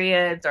later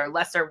periods or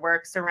lesser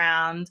works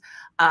around.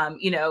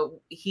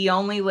 He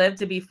only lived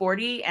to be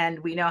 40, and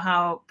we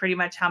know pretty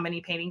much how many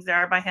paintings there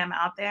are by him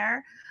out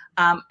there.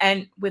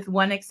 And with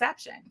one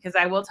exception, because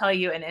I will tell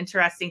you an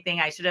interesting thing.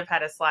 I should have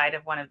had a slide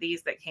of one of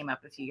these that came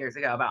up a few years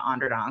ago about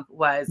Onderdonk.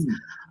 Was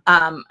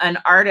an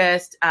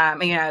artist,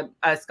 a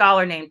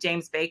scholar named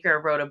James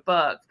Baker wrote a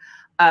book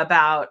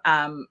about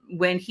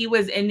when he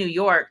was in New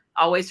York,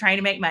 always trying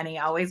to make money,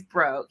 always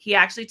broke. He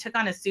actually took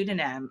on a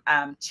pseudonym,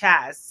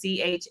 Chas,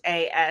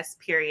 C-H-A-S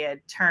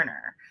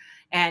Turner.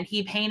 And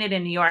he painted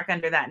in New York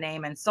under that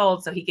name and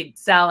sold so he could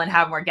sell and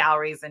have more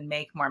galleries and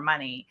make more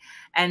money.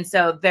 And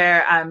so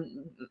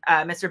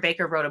Mr.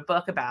 Baker wrote a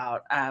book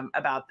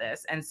about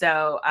this. And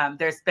so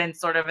there's been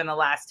sort of in the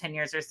last 10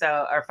 years or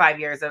so, or 5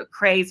 years, a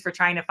craze for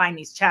trying to find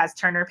these Chas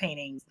Turner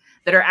paintings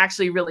that are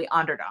actually really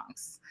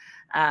Onderdonks.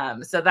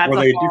 So that's were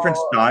they a different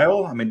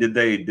style? I mean, did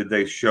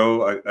they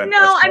show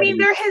no, I mean,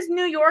 they're his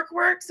New York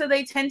work, so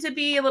they tend to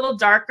be a little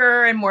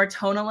darker and more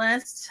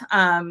tonalist,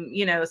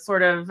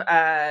 sort of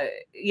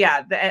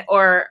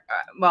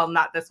well,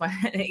 not this one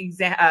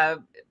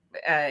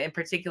in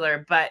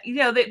particular, but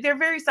they're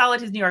very solid,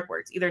 his New York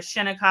works, either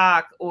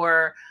Shinnecock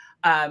or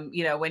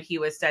when he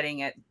was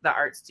studying at the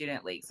Art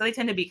Student League. So they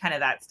tend to be kind of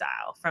that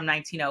style from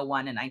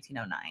 1901 and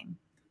 1909.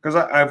 Because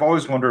I've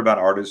always wondered about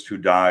artists who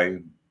die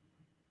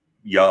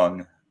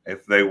young,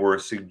 if they were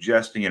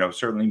suggesting,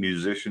 certainly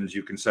musicians,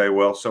 you can say,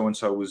 well,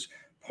 so-and-so was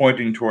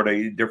pointing toward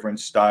a different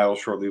style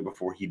shortly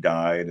before he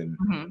died, and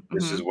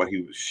this is what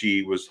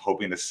she was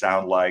hoping to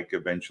sound like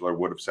eventually, or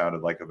would have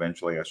sounded like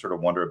eventually. I sort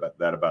of wonder about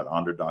that about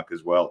Onderdonk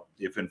as well,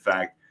 if in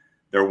fact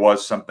there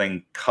was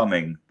something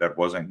coming that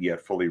wasn't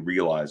yet fully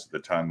realized at the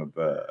time of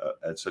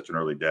at such an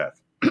early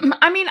death.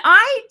 I mean,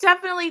 I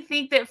definitely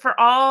think that for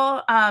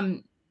all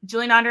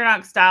Julian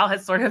Onderdonk's style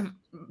has sort of,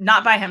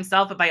 not by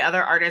himself, but by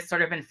other artists,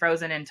 sort of been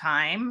frozen in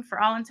time for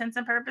all intents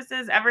and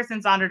purposes. Ever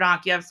since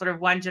Onderdonk, you have sort of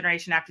one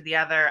generation after the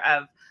other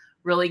of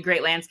really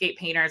great landscape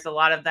painters. A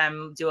lot of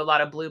them do a lot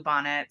of blue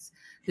bonnets,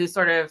 who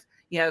sort of,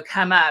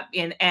 come up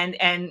and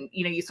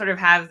you sort of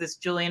have this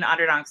Julian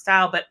Onderdonk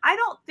style. But I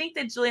don't think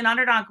that Julian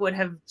Onderdonk would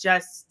have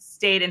just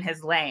stayed in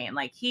his lane.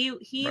 Like he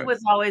Right.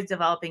 was always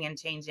developing and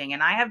changing.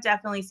 And I have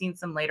definitely seen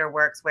some later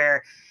works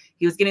where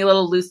he was getting a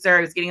little looser,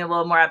 he was getting a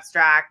little more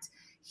abstract.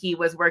 He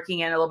was working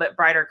in a little bit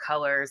brighter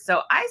colors.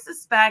 So I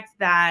suspect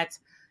that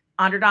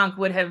Onderdonk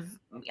would have,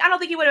 I don't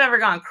think he would have ever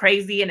gone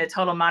crazy into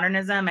total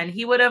modernism, and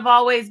he would have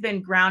always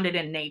been grounded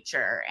in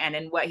nature and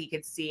in what he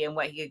could see and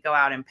what he could go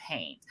out and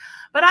paint.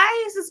 But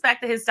I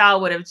suspect that his style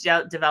would have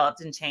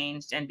developed and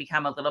changed and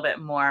become a little bit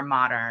more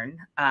modern.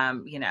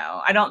 You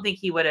know, I don't think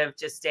he would have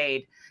just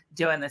stayed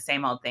doing the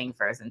same old thing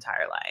for his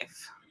entire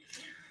life.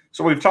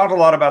 So we've talked a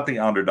lot about the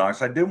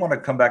Onderdonks. I do want to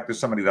come back to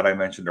somebody that I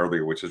mentioned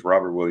earlier, which is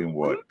Robert William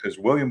Wood, because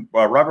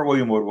Robert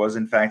William Wood was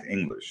in fact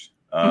English.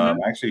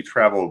 Actually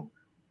traveled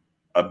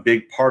a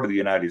big part of the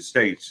United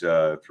States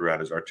throughout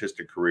his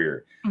artistic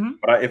career.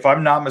 But if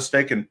I'm not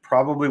mistaken,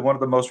 probably one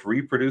of the most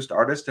reproduced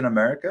artists in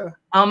America.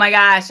 Oh my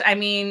gosh. I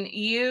mean,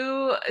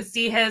 you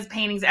see his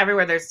paintings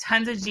everywhere. There's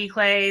tons of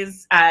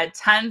G-clays,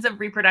 tons of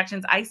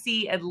reproductions. I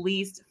see at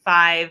least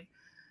 5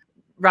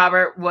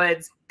 Robert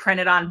Woods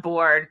printed on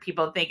board.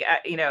 People think,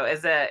 you know,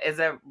 is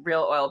a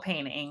real oil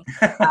painting,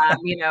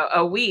 you know,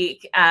 a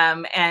week,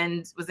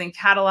 and was in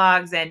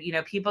catalogs, and, you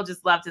know, people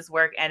just loved his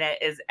work, and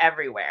it is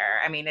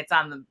everywhere. I mean, it's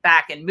on the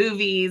back in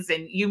movies,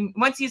 and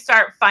once you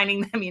start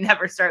finding them, you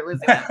never start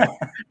losing them.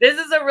 This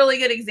is a really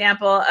good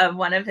example of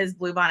one of his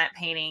bluebonnet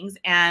paintings.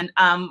 And,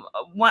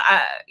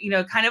 you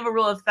know, kind of a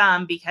rule of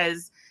thumb,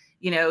 because,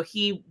 you know,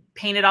 he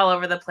painted all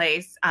over the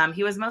place.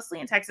 He was mostly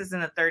in Texas in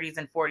the 30s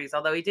and 40s,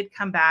 although he did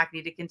come back and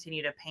he did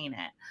continue to paint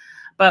it.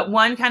 But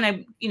one kind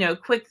of, you know,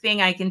 quick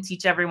thing I can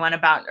teach everyone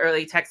about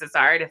early Texas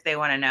art, if they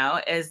want to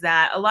know, is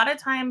that a lot of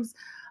times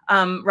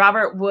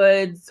Robert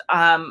Wood's,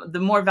 the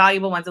more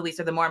valuable ones, at least,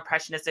 are the more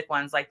impressionistic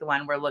ones, like the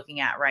one we're looking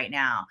at right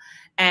now.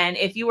 And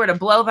if you were to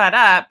blow that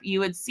up,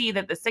 you would see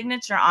that the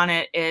signature on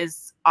it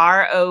is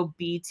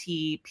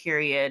ROBT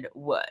period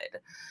Wood.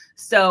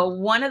 So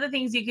one of the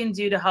things you can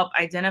do to help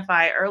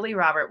identify early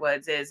Robert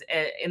Woods is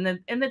in the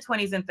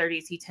 20s and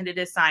 30s, he tended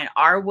to sign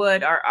R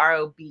Wood or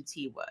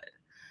ROBT Wood.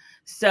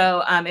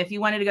 So if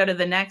you wanted to go to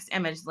the next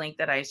image link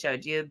that I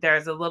showed you,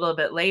 there's a little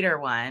bit later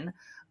one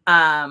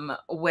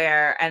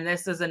where, and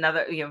this is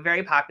another, you know,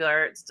 very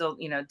popular. It still,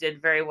 you know,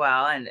 did very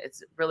well, and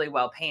it's really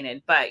well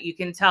painted, but you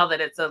can tell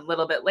that it's a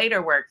little bit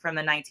later work from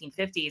the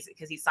 1950s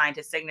because he signed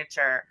his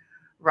signature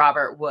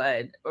Robert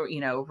Wood, or, you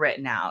know,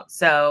 written out.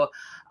 So,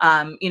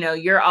 you know,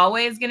 you're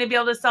always going to be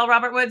able to sell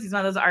Robert Woods. He's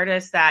one of those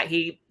artists that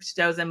he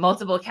shows in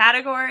multiple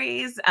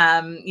categories.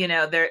 You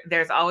know,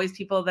 there's always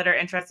people that are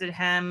interested in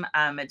him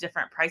at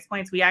different price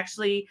points.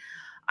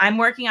 I'm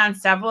working on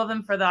several of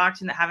them for the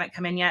auction that haven't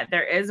come in yet.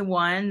 There is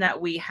one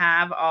that we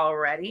have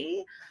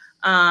already,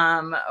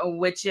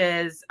 which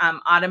is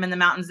Autumn in the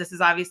Mountains. This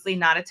is obviously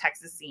not a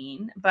Texas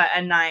scene, but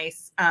a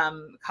nice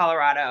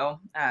Colorado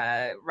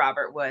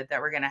Robert Wood that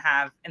we're going to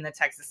have in the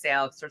Texas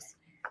sale. It sort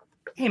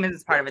of came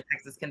as part of a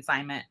Texas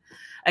consignment.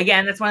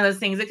 Again, that's one of those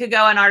things that could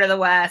go in Art of the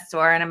West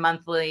or in a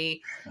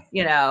monthly,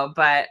 you know,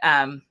 but,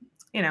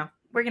 you know,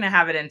 we're going to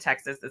have it in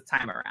Texas this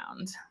time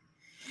around.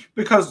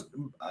 Because,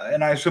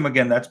 and I assume,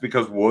 again, that's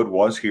because Wood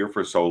was here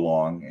for so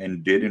long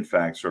and did, in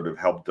fact, sort of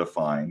help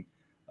define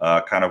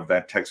kind of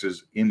that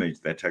Texas image,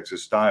 that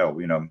Texas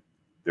style. You know,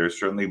 there's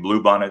certainly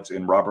bluebonnets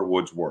in Robert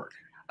Wood's work.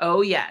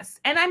 Oh, yes.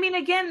 And I mean,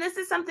 again, this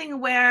is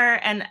something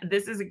where, and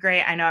this is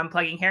great, I know I'm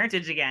plugging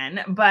heritage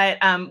again, but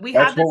we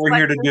have this. That's what we're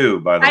here to do,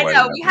 by the way. I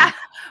know,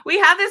 we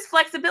have this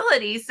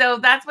flexibility. So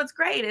that's what's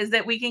great, is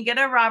that we can get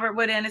a Robert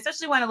Wood in,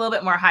 especially one a little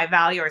bit more high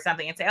value or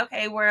something, and say,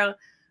 okay, we're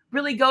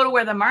really go to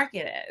where the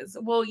market is.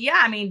 Well, yeah,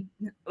 I mean,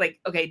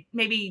 like, okay,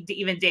 maybe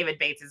even David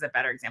Bates is a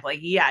better example. Like,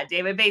 yeah,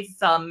 David Bates is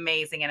so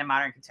amazing in a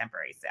modern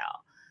contemporary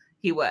sale.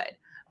 He would.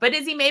 But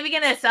is he maybe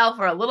going to sell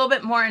for a little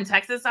bit more in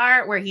Texas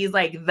art, where he's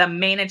like the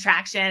main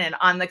attraction and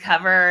on the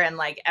cover and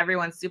like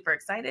everyone's super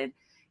excited?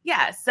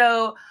 Yeah.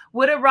 So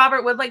would a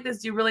Robert Wood like this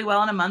do really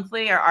well in a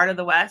monthly or Art of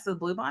the West with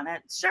bluebonnet?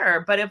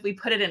 Sure. But if we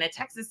put it in a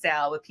Texas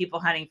sale with people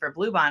hunting for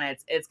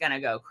bluebonnets, it's going to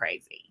go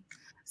crazy.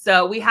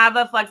 So we have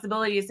a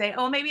flexibility to say,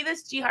 oh, maybe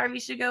this G.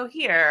 Harvey should go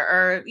here,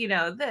 or, you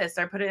know, this,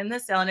 or put it in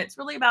this sale. And it's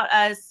really about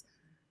us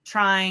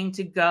trying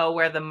to go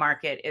where the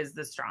market is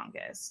the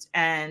strongest.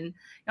 And, you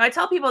know, I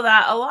tell people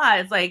that a lot.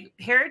 It's like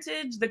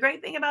heritage. The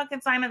great thing about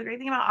consignment, the great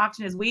thing about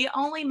auction is we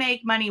only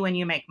make money when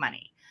you make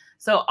money.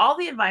 So all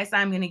the advice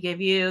I'm going to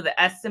give you,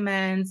 the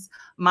estimates,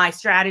 my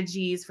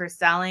strategies for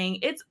selling,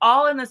 it's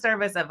all in the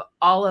service of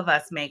all of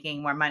us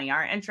making more money.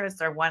 Our interests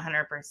are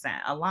 100%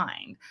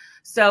 aligned.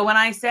 So when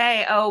I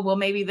say, oh, well,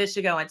 maybe this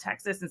should go in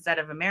Texas instead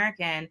of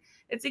American,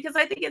 it's because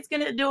I think it's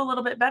going to do a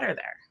little bit better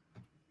there.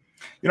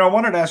 You know, I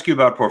wanted to ask you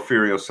about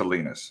Porfirio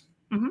Salinas.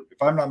 Mm-hmm.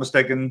 If I'm not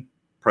mistaken,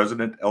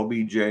 President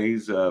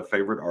LBJ's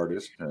favorite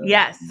artist.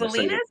 Yes,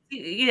 Salinas.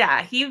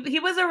 Yeah, he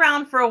was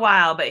around for a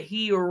while, but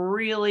he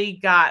really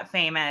got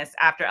famous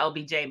after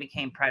LBJ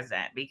became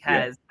president,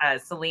 because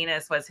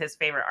Salinas was his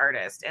favorite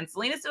artist. And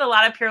Salinas did a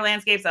lot of pure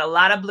landscapes, a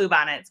lot of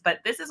bluebonnets, but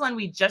this is one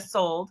we just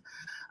sold.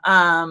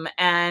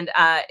 And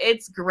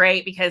it's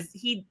great because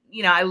he,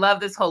 you know, I love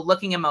this whole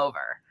looking him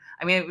over.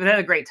 I mean, that's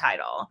a great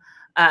title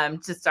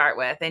to start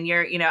with. And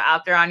you're, you know,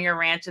 out there on your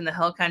ranch in the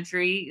hill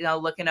country, you know,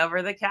 looking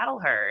over the cattle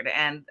herd.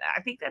 And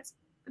I think it's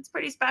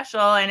pretty special,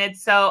 and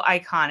it's so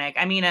iconic.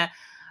 I mean,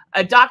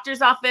 a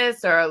doctor's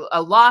office or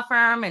a law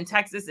firm in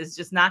Texas is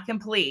just not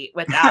complete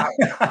without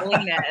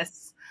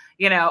Salinas,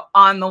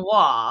 on the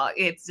wall.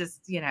 It's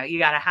just, you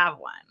got to have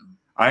one.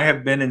 I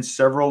have been in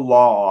several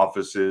law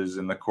offices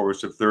in the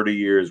course of 30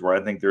 years where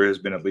I think there has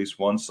been at least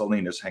one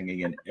Salinas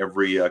hanging in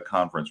every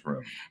conference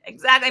room.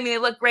 Exactly. I mean, they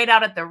look great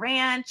out at the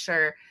ranch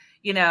or,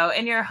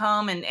 in your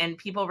home, and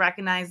people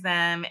recognize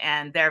them,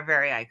 and they're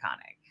very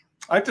iconic.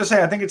 I have to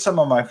say, I think it's some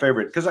of my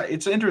favorite, because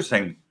it's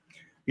interesting,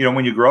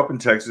 when you grow up in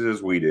Texas,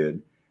 as we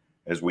did,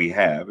 as we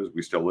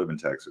still live in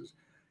Texas,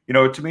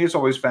 to me, it's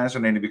always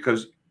fascinating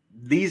because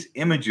these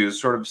images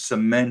sort of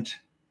cement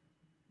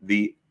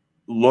the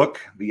look,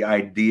 the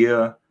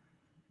idea,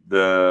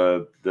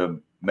 the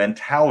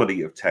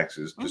mentality of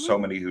Texas to so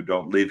many who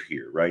don't live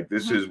here, right?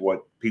 This is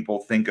what people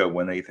think of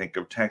when they think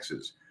of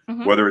Texas,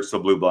 whether it's the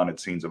bluebonnet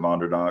scenes of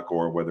Onderdoc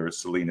or whether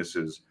it's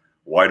Salinas's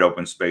wide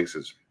open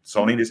spaces.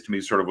 Salinas to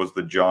me sort of was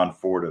the John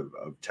Ford of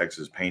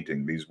Texas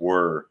painting. These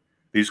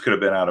could have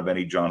been out of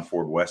any John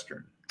Ford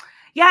Western.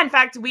 Yeah, in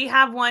fact, we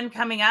have one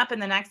coming up in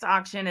the next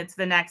auction. It's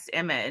the next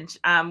image,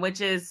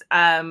 which is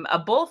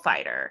a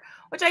bullfighter,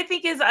 which I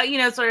think is,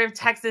 sort of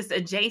Texas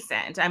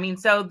adjacent. I mean,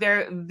 so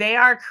they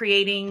are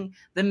creating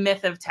the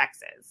myth of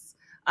Texas.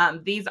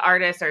 These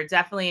artists are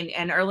definitely,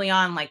 and early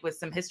on, like with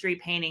some history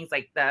paintings,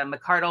 like the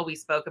McCardle we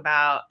spoke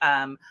about,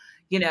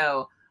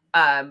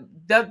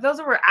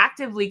 those were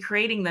actively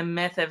creating the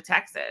myth of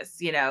Texas,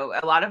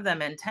 a lot of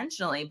them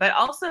intentionally, but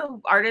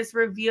also artists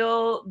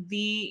reveal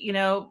the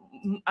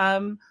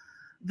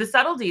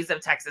subtleties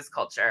of Texas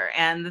culture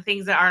and the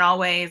things that aren't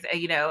always,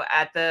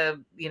 at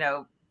the,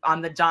 on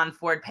the John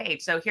Ford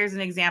page. So here's an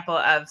example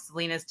of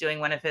Salinas doing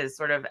one of his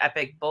sort of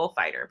epic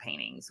bullfighter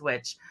paintings,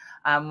 which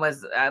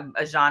was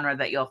a genre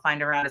that you'll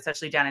find around,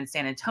 especially down in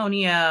San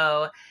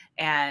Antonio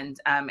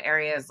and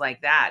areas like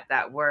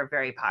that were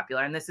very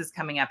popular. And this is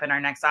coming up in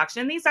our next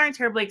auction. These aren't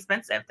terribly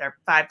expensive. They're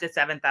 $5,000 to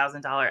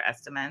 $7,000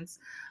 estimates.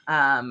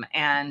 And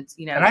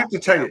I have to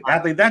tell you,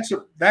 Atlee,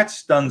 that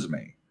stuns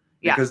me.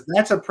 Because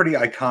that's a pretty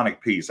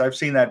iconic piece. I've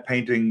seen that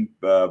painting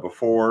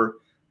before.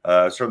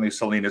 Certainly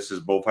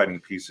Salinas's bullfighting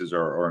pieces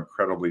are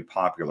incredibly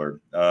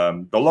popular.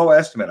 The low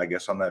estimate, I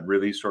guess, on that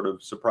really sort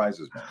of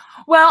surprises me.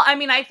 Well, I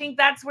mean, I think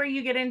that's where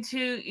you get into,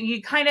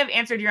 you kind of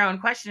answered your own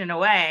question in a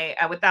way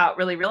without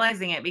really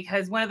realizing it,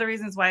 because one of the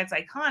reasons why it's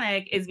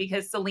iconic is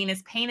because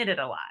Salinas painted it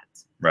a lot.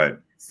 Right.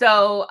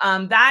 So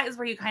that is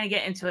where you kind of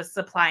get into a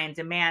supply and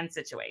demand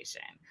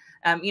situation.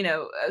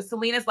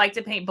 Salinas like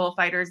to paint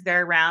bullfighters.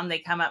 They're around. They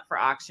come up for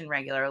auction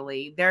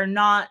regularly. They're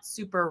not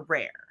super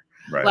rare.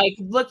 Right. Like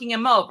looking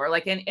them over,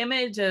 like an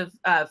image of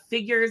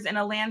figures in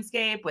a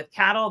landscape with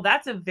cattle.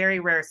 That's a very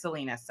rare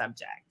Salinas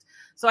subject.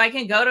 So I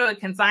can go to a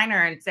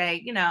consignor and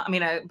say,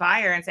 a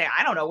buyer and say,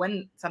 I don't know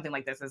when something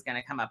like this is going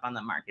to come up on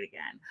the market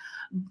again,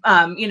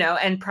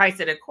 and price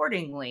it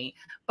accordingly.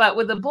 But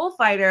with a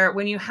bullfighter,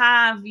 when you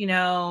have,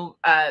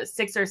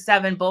 6 or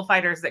 7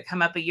 bullfighters that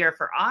come up a year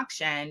for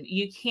auction,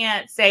 you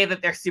can't say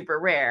that they're super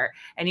rare,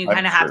 and you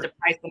kind of have to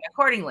price them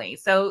accordingly.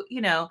 So,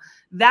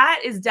 that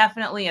is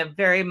definitely a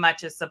very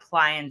much a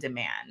supply and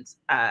demand,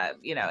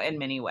 in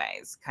many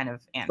ways kind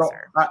of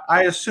answer. So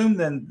I assume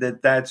then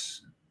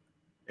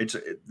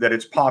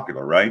it's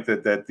popular, right?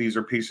 That these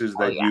are pieces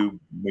that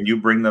when you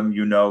bring them,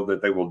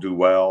 that they will do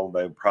well.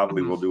 They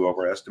probably will do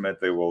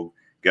overestimate. They will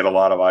get a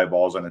lot of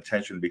eyeballs and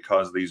attention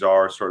because these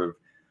are sort of,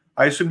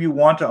 I assume you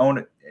want to own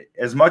it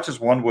as much as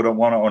one would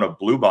want to own a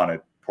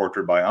bluebonnet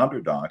portrait by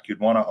Onderdoc. You'd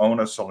want to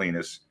own a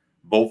Salinas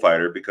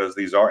bullfighter because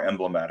these are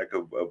emblematic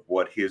of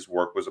what his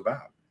work was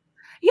about.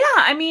 Yeah,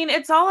 I mean,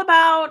 it's all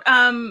about,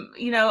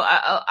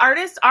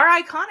 artists are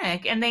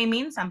iconic and they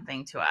mean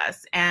something to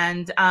us.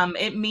 And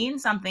it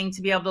means something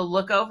to be able to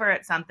look over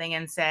at something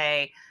and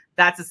say,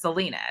 that's a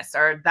Salinas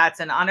or that's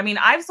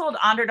I've sold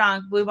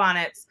Onderdoc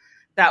bluebonnets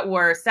that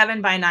were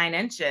 7 by 9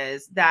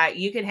 inches that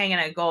you could hang in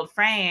a gold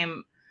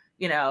frame,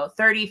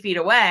 30 feet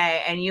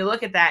away. And you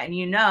look at that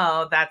and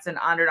that's an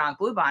Onderdoc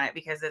bluebonnet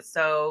because it's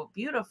so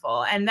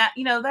beautiful. And that,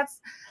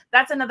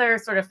 that's another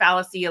sort of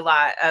fallacy a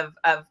lot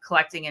of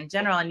collecting in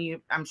general. And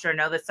I'm sure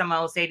know that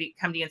someone will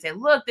come to you and say,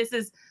 look, this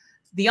is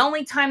the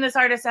only time this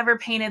artist ever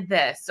painted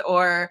this,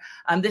 or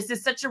this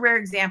is such a rare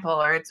example,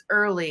 or it's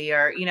early,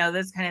 or,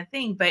 this kind of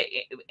thing. But,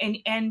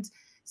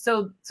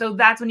 so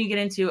that's when you get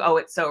into, oh,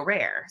 it's so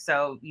rare.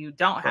 So you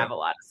don't have a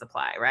lot of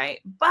supply,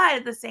 right? But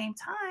at the same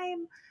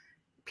time,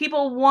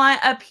 people want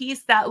a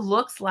piece that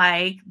looks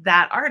like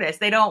that artist.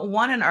 They don't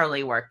want an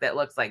early work that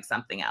looks like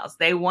something else.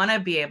 They want to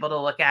be able to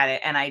look at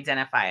it and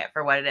identify it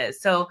for what it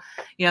is. So,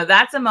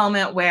 that's a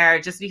moment where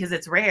just because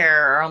it's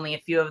rare or only a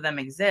few of them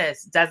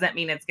exist doesn't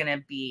mean it's going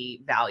to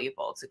be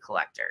valuable to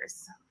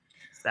collectors.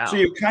 So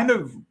you kind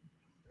of,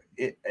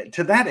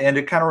 to that end,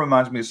 it kind of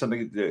reminds me of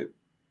something that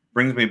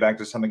brings me back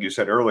to something you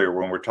said earlier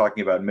when we're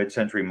talking about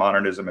mid-century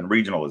modernism and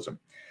regionalism,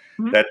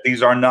 that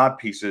these are not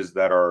pieces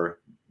that are,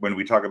 when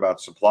we talk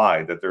about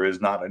supply, that there is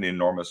not an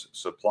enormous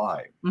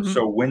supply.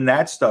 So when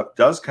that stuff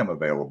does come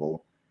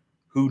available,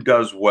 who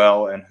does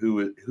well and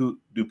who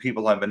do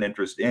people have an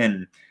interest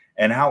in,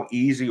 and how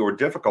easy or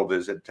difficult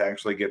is it to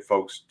actually get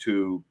folks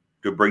to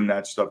bring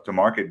that stuff to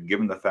market,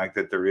 given the fact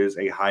that there is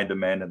a high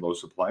demand and low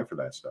supply for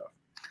that stuff?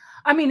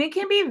 I mean, it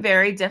can be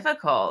very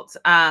difficult.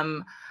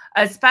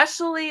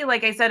 Especially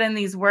like I said, in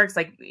these works,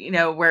 like,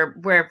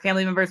 where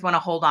family members want to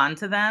hold on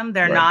to them.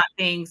 They're not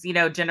things,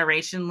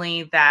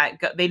 generationally that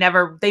they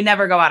never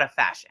go out of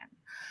fashion.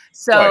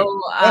 So,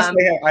 plus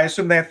I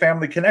assume they have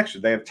family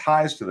connection. They have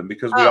ties to them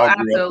because we all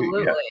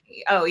grew up.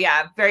 Yeah. Oh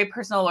yeah, very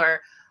personal,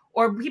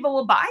 or people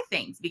will buy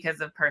things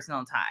because of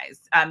personal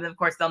ties. Of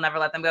course, they'll never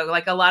let them go.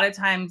 Like a lot of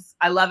times,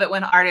 I love it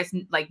when artists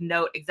like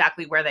note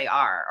exactly where they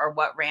are or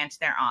what ranch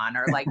they're on,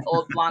 or like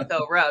Old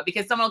Blanco Road,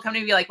 because someone will come to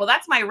me and be like, "Well,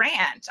 that's my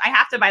ranch. I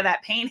have to buy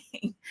that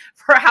painting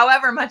for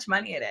however much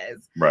money it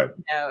is." Right.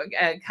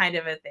 Kind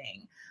of a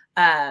thing.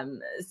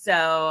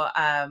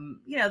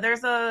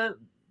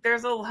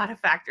 There's a lot of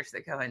factors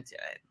that go into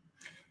it.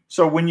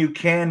 So when you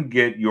can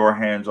get your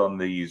hands on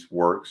these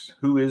works,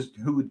 who is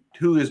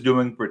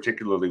doing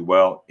particularly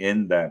well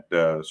in that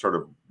sort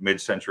of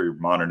mid-century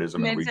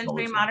modernism and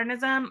mid-century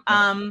regionalism?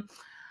 Modernism?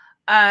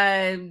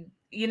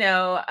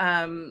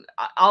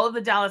 All of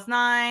the Dallas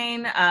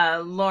Nine,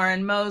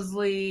 Lauren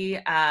Mosley,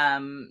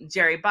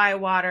 Jerry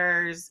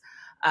Bywaters.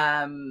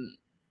 Oh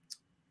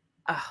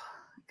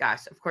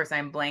gosh, of course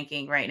I'm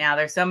blanking right now.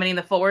 There's so many in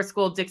the Fort Worth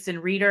School. Dixon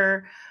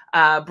Reeder,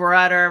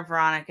 Brutter,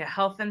 Veronica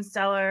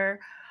Helfensteller.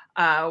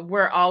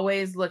 We're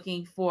always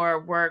looking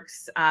for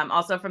works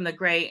also from the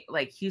great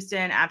like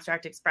Houston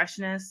abstract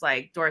expressionists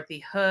like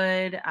Dorothy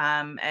Hood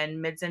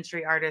and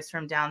mid-century artists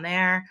from down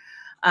there.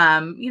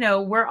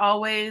 We're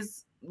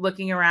always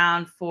looking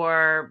around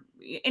for,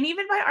 and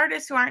even by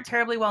artists who aren't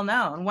terribly well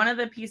known. One of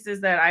the pieces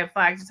that I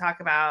flagged to talk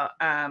about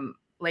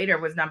later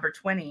was number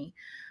 20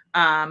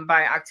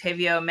 by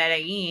Octavio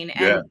Medellin,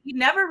 and he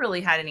never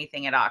really had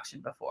anything at auction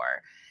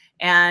before.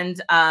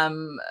 And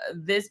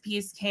this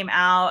piece came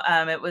out.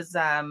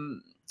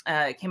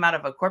 It came out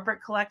of a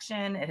corporate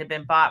collection. It had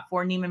been bought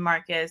for Neiman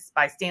Marcus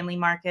by Stanley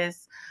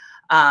Marcus.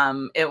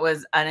 It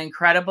was an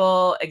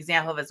incredible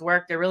example of his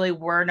work. There really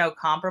were no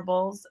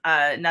comparables.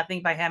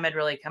 Nothing by him had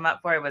really come up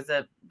for. It was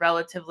a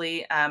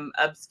relatively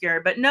obscure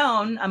but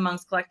known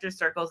amongst collector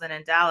circles and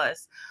in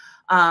Dallas.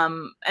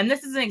 And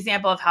this is an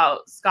example of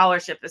how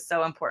scholarship is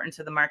so important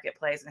to the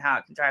marketplace and how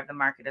it can drive the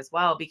market as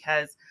well,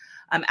 because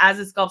as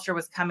the sculpture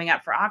was coming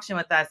up for auction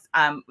with us,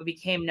 it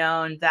became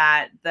known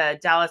that the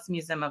Dallas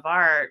Museum of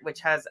Art,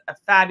 which has a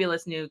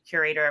fabulous new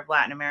curator of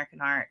Latin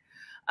American art,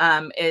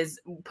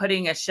 is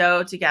putting a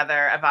show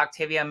together of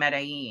Octavio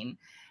Medellin,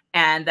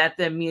 and that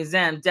the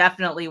museum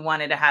definitely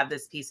wanted to have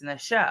this piece in the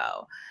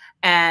show.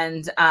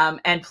 And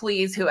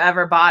please,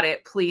 whoever bought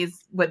it,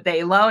 please, would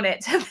they loan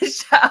it to the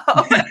show?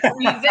 The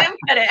museum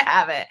couldn't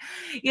have it,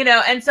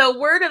 and so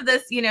word of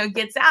this,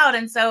 gets out.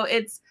 And so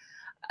it's,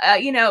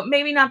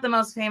 maybe not the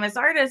most famous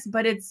artist,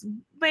 but it's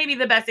maybe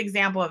the best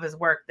example of his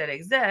work that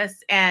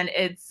exists. And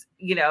it's,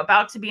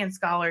 about to be in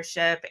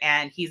scholarship,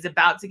 and he's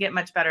about to get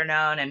much better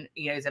known. And,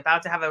 he's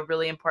about to have a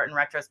really important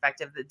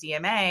retrospective, the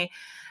DMA.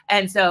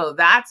 And so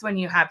that's when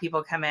you have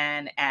people come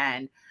in,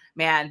 and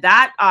man,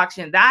 that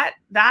auction, that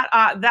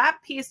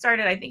piece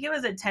started, I think it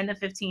was at 10 to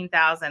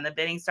 15,000. The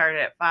bidding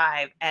started at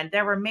 5, and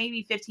there were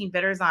maybe 15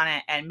 bidders on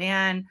it. And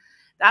man,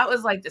 that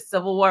was like the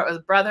Civil War. It was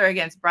brother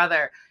against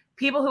brother.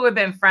 People who had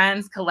been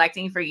friends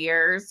collecting for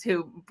years,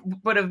 who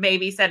would have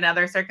maybe said in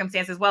other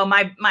circumstances, well,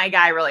 my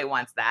guy really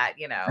wants that,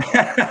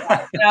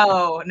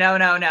 No.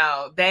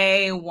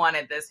 They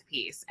wanted this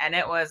piece, and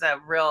it was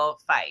a real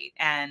fight.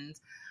 And,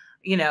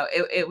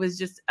 it was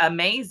just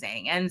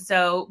amazing. And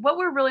so what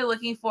we're really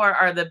looking for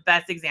are the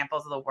best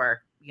examples of the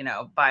work,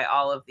 by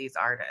all of these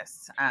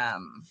artists.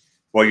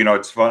 Well,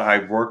 it's fun.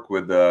 I work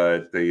with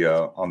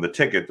on the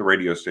Ticket, the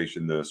radio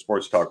station, the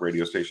sports talk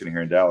radio station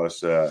here in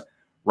Dallas.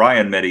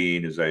 Ryan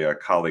Medellin is a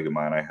colleague of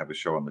mine. I have a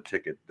show on the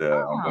Ticket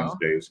on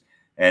Wednesdays,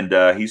 and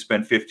he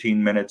spent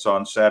 15 minutes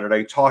on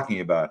Saturday talking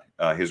about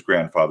his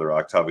grandfather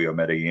Octavio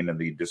Medellin and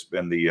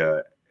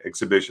the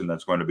exhibition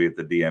that's going to be at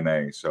the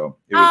DMA. So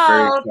it was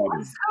very exciting.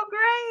 That's so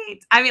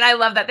great. I mean, I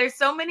love that. There's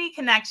so many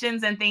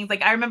connections and things.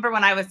 Like I remember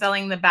when I was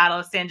selling the Battle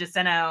of San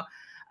Jacinto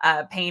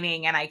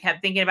painting, and I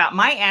kept thinking about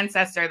my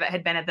ancestor that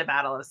had been at the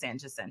Battle of San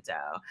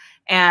Jacinto,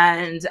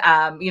 and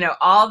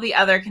all the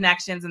other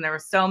connections. And there were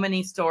so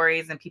many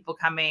stories and people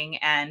coming,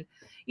 and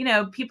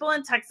people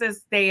in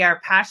Texas, they are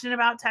passionate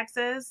about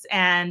Texas,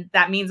 and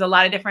that means a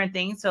lot of different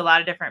things to a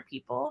lot of different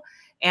people.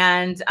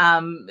 And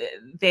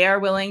they are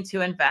willing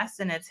to invest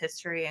in its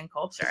history and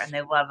culture, and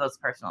they love those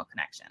personal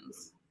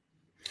connections.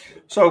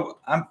 So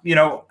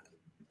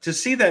to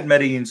see that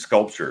Medellin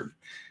sculpture,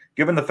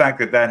 given the fact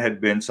that had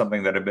been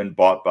something that had been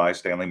bought by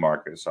Stanley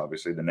Marcus,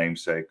 obviously the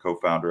namesake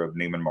co-founder of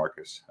Neiman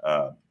Marcus,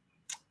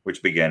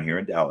 which began here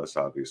in Dallas,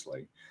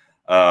 obviously.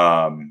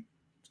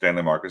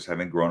 Stanley Marcus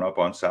having grown up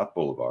on South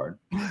Boulevard.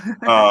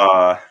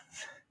 I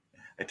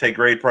take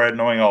great pride in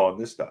knowing all of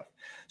this stuff.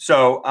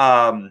 So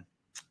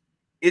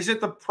is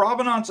it the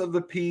provenance of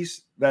the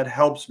piece that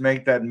helps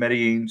make that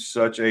Medellin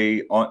such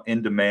a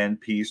in-demand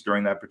piece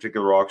during that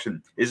particular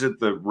auction? Is it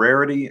the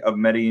rarity of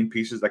Medellin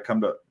pieces that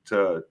come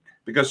to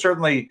because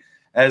certainly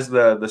as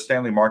the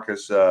Stanley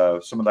Marcus,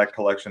 some of that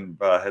collection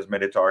has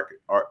made it to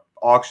our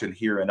auction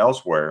here and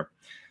elsewhere.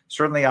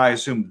 Certainly, I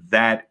assume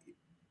that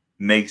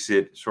makes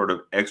it sort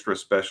of extra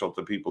special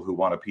to people who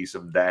want a piece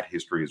of that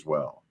history as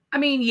well. I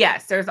mean,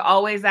 yes, there's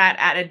always that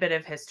added bit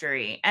of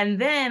history. And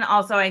then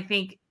also, I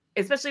think,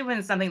 especially when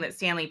it's something that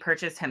Stanley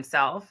purchased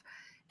himself,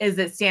 is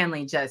that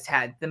Stanley just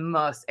had the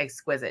most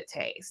exquisite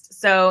taste.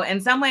 So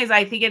in some ways,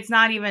 I think it's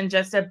not even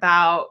just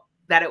about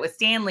that it was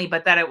Stanley,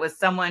 but that it was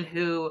someone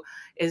who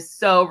is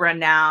so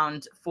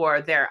renowned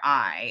for their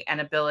eye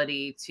and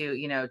ability to,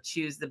 you know,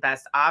 choose the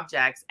best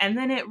objects. And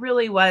then it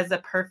really was a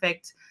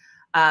perfect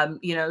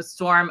you know,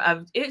 storm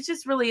of, it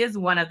just really is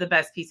one of the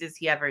best pieces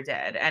he ever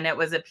did. And it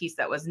was a piece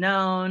that was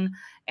known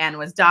and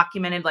was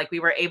documented. Like, we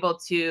were able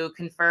to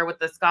confer with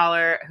the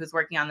scholar who's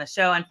working on the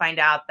show and find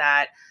out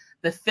that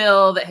the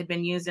fill that had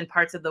been used in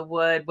parts of the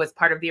wood was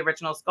part of the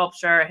original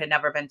sculpture. It had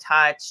never been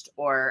touched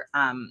or,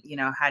 you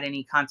know, had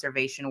any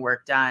conservation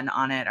work done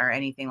on it or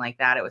anything like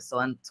that. It was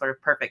still in sort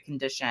of perfect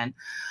condition.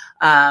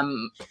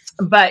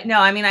 But no,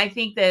 I mean, I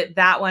think that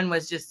that one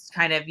was just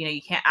kind of, you know,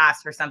 you can't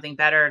ask for something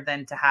better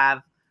than to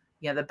have,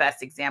 you know, the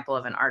best example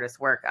of an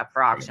artist's work up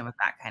for auction with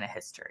that kind of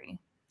history.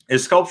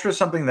 Is sculpture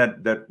something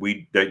that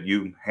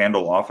you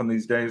handle often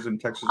these days in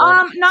Texas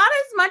art? Not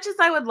as much as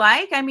I would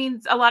like. I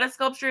mean, a lot of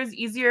sculpture is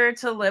easier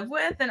to live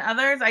with than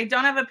others. I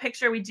don't have a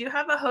picture. We do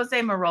have a Jose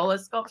Marola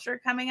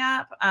sculpture coming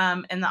up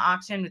in the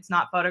auction. It's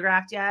not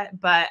photographed yet,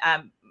 but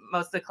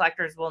most of the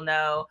collectors will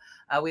know.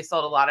 We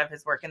sold a lot of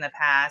his work in the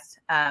past.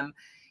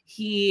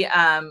 He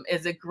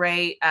is a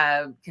great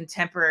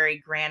contemporary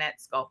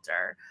granite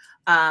sculptor.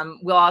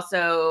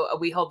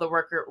 We hold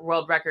the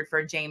world record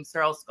for James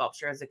Searle's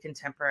sculpture as a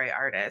contemporary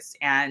artist.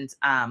 And,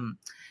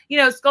 you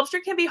know, sculpture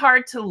can be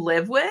hard to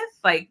live with.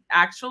 Like,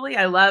 actually,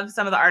 I love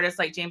some of the artists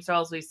like James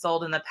Searle's we've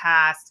sold in the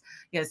past.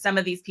 You know, some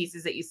of these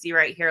pieces that you see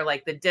right here,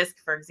 like the disc,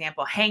 for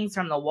example, hangs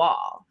from the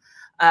wall.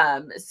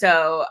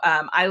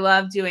 I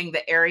love doing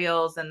the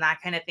aerials and that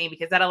kind of thing,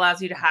 because that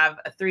allows you to have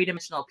a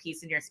three-dimensional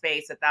piece in your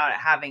space without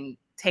it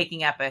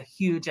taking up a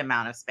huge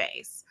amount of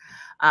space.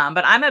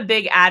 But I'm a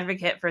big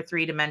advocate for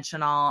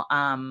three-dimensional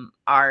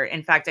art.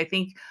 In fact, I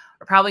think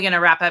we're probably going to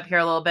wrap up here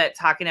a little bit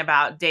talking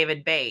about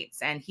David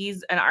Bates. And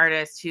he's an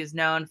artist who's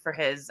known for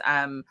his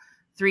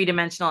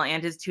three-dimensional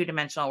and his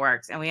two-dimensional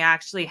works. And we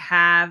actually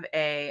have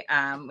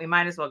we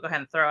might as well go ahead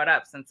and throw it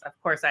up, since, of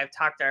course, I've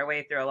talked our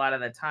way through a lot of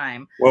the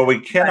time. Well, we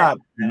cannot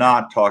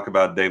not talk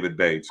about David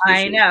Bates.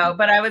 I know,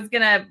 but I was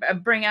going to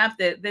bring up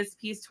this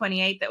piece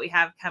 28 that we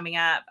have coming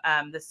up.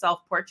 The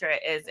self-portrait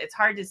it's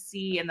hard to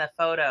see in the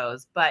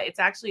photos, but it's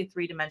actually a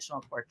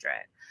three-dimensional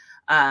portrait.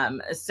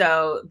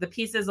 So the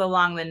pieces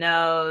along the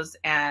nose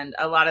and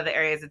a lot of the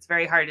areas, it's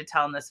very hard to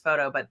tell in this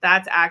photo, but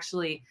that's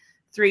actually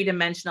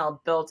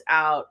three-dimensional built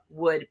out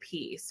wood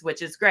piece,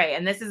 which is great.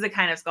 And this is the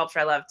kind of sculpture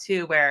I love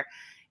too, where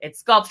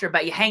it's sculpture,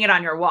 but you hang it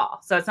on your wall.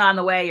 So it's not in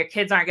the way. Your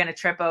kids aren't going to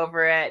trip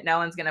over it. No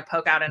one's going to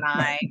poke out an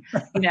eye,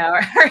 you know,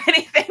 or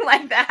anything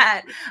like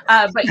that.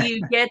 But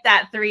you get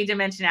that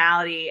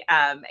three-dimensionality,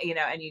 you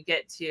know, and you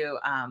get to,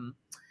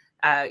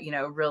 you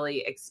know, really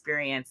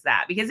experience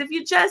that. Because if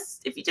you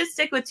just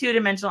stick with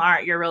two-dimensional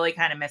art, you're really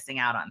kind of missing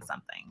out on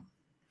something.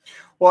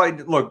 Well,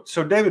 look,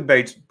 so David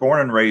Bates, born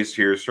and raised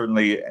here,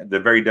 certainly the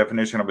very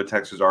definition of a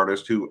Texas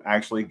artist who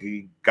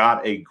actually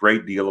got a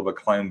great deal of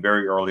acclaim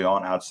very early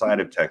on outside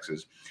of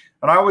Texas.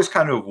 And I always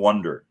kind of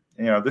wonder,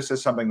 you know, this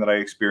is something that I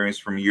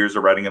experienced from years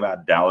of writing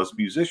about Dallas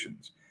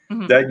musicians,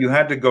 that you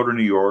had to go to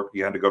New York,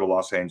 you had to go to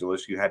Los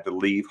Angeles, you had to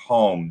leave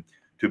home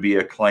to be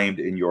acclaimed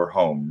in your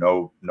home.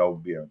 No, you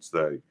know,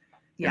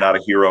 you're not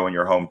a hero in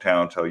your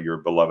hometown till you're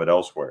beloved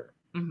elsewhere.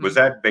 Was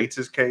that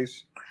Bates's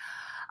case?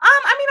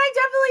 I mean, I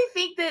definitely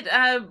think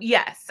that,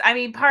 yes. I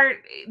mean, part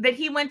that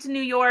he went to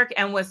New York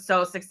and was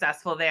so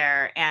successful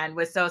there and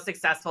was so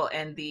successful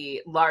in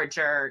the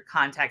larger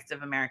context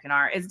of American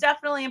art is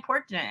definitely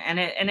important. And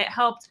it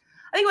helped.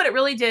 I think what it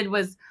really did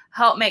was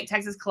help make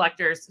Texas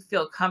collectors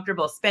feel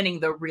comfortable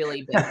spending the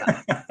really big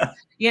bucks,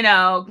 you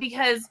know,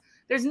 because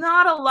there's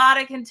not a lot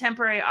of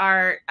contemporary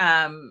art,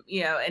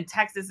 you know, in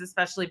Texas,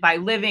 especially by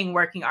living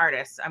working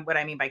artists. What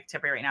I mean by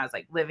contemporary right now is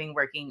like living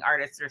working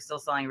artists that are still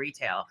selling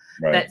retail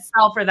that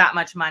sell for that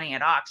much money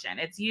at auction.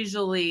 It's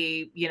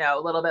usually, you know,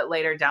 a little bit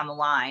later down the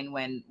line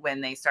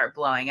when they start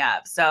blowing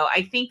up. So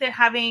I think that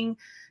having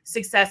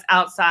success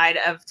outside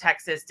of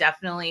Texas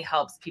definitely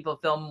helps people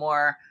feel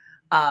more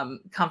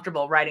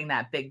comfortable writing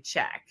that big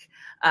check.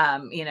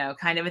 You know,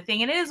 kind of a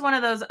thing. And it is one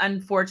of those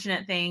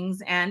unfortunate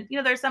things. And, you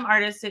know, there's some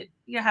artists that,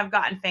 you know, have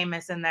gotten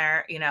famous in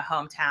their, you know,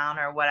 hometown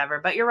or whatever.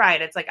 But you're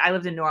right. It's like I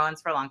lived in New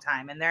Orleans for a long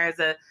time. And there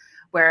is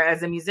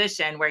whereas a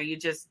musician where you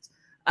just,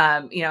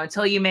 you know,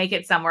 until you make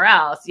it somewhere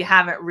else, you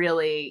haven't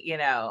really, you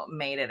know,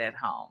 made it at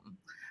home.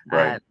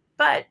 Right.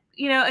 But,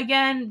 you know,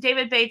 again,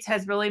 David Bates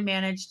has really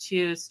managed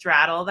to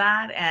straddle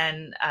that.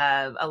 And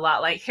a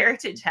lot like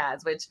Heritage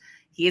has, which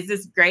he is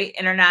this great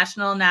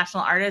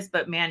national artist,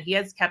 but man, he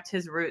has kept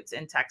his roots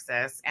in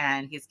Texas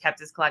and he's kept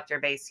his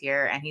collector base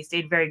here and he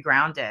stayed very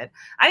grounded.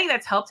 I think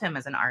that's helped him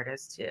as an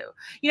artist too.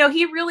 You know,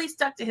 he really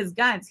stuck to his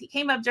guns. He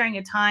came up during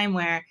a time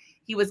where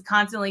he was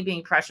constantly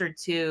being pressured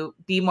to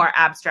be more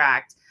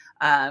abstract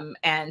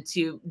and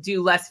to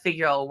do less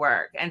figural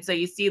work. And so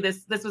you see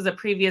this was a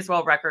previous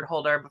world record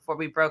holder before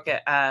we broke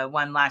it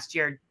one last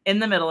year in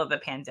the middle of the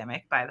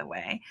pandemic, by the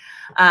way.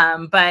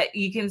 But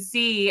you can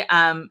see,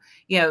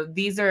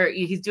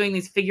 he's doing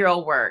these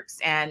figural works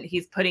and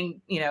he's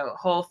putting,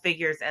 whole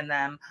figures in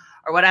them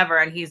or whatever.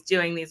 And he's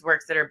doing these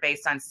works that are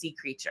based on sea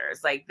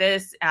creatures like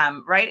this.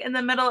 Right in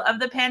the middle of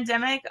the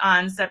pandemic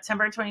on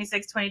September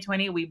 26,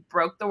 2020, we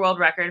broke the world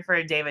record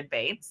for David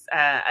Bates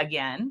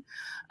again.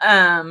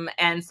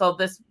 And sold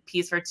this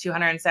piece for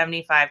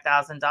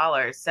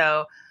 $275,000.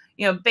 So,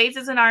 Bates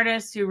is an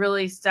artist who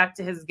really stuck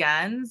to his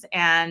guns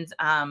and,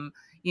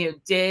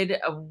 did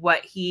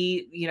what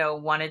he,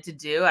 wanted to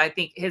do. I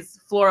think his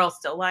floral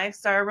still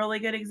lifes are a really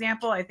good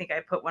example. I think I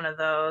put one of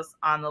those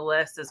on the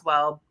list as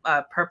well,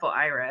 Purple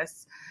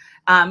Iris,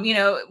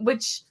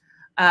 which,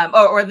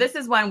 or this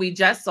is one we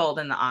just sold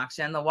in the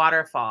auction, the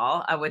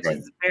Waterfall, which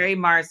is very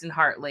Marsden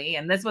Hartley.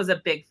 And this was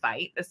a big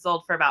fight. This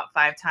sold for about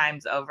 5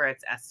 times over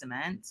its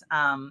estimate.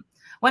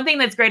 One thing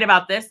that's great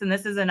about this, and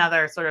this is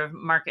another sort of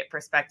market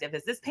perspective,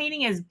 is this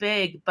painting is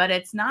big, but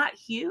it's not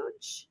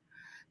huge.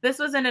 This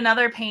was in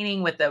another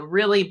painting with a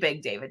really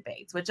big David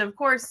Bates, which of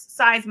course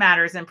size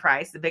matters in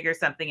price. The bigger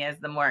something is,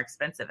 the more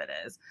expensive it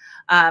is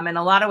in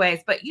a lot of ways.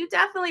 But you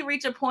definitely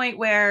reach a point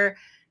where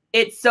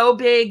it's so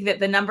big that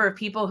the number of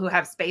people who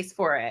have space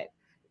for it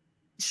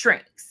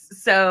shrinks.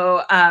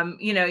 So,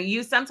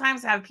 you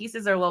sometimes have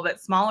pieces that are a little bit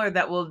smaller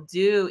that will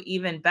do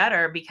even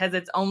better because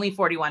it's only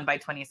 41 by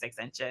 26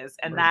 inches.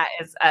 And that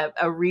is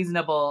a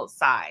reasonable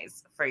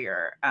size for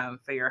your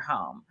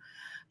home.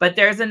 But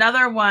there's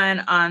another one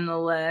on the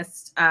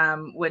list,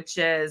 which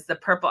is the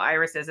Purple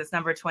Irises. It's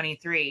number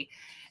 23.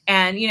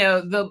 And,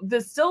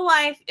 the still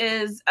life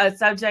is a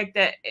subject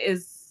that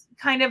is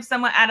kind of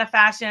somewhat out of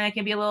fashion. It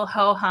can be a little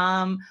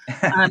ho-hum,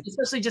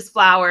 especially just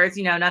flowers,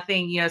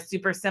 nothing,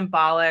 super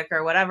symbolic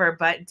or whatever.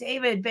 But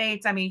David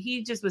Bates, I mean,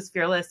 he just was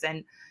fearless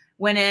and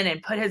went in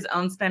and put his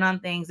own spin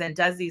on things and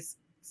does these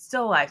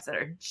still lifes that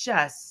are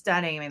just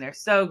stunning. I mean, they're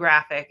so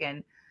graphic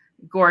and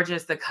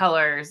gorgeous, the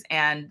colors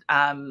and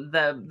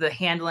the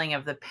handling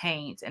of the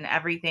paint and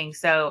everything.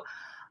 So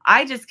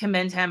I just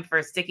commend him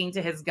for sticking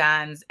to his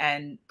guns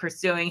and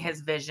pursuing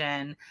his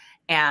vision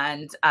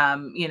and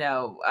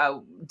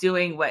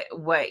doing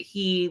what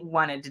he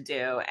wanted to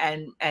do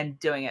and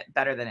doing it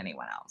better than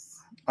anyone else.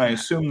 I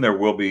assume there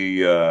will be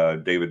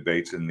David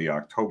Bates in the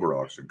October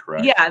auction,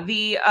 correct? Yeah,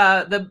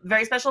 the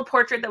very special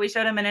portrait that we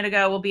showed a minute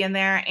ago will be in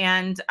there,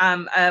 and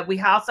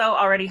we also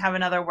already have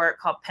another work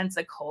called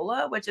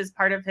Pensacola, which is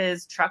part of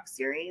his truck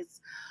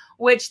series.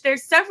 Which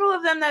there's several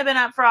of them that have been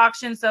up for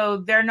auction, so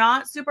they're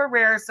not super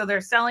rare. So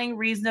they're selling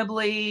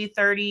reasonably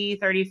 $30,000,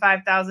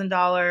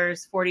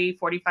 $35,000, $40,000,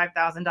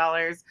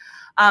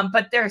 $45,000,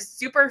 but they're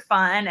super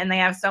fun and they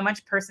have so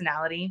much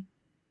personality.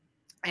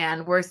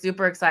 And we're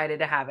super excited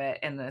to have it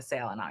in the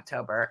sale in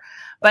October.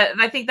 But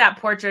I think that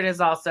portrait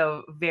is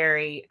also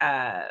very,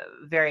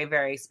 very,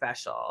 very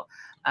special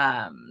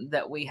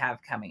that we have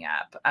coming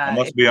up. I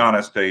must be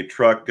honest, a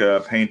truck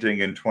painting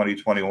in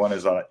 2021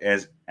 is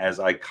as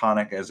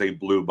iconic as a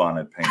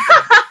bluebonnet painting.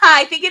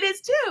 I think it is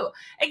too.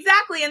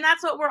 Exactly. And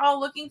that's what we're all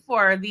looking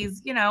for.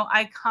 These,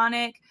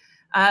 iconic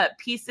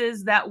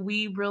pieces that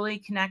we really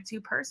connect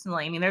to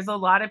personally. I mean, there's a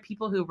lot of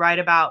people who write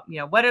about,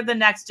 what are the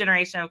next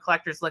generation of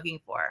collectors looking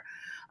for?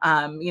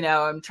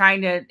 I'm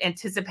trying to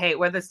anticipate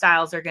where the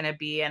styles are going to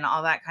be and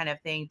all that kind of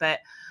thing. But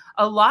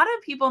a lot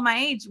of people my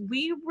age,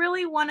 we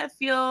really want to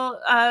feel,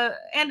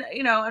 and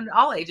in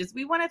all ages,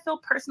 we want to feel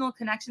personal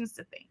connections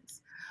to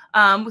things.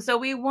 So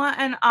we want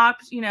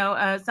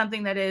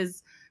something that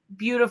is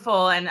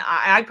beautiful. And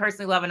I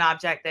personally love an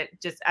object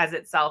that just as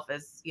itself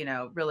is,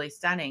 really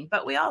stunning.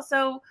 But we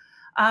also,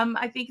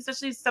 I think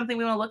especially something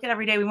we want to look at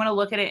every day. We want to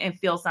look at it and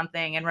feel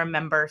something and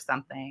remember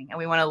something. And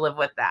we want to live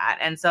with that.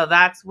 And so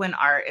that's when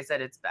art is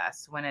at its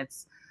best, when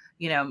it's,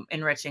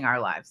 enriching our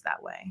lives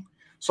that way.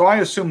 So I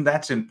assume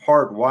that's in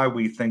part why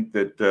we think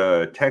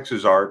that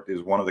Texas art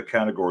is one of the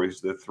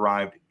categories that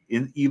thrived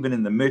even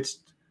in the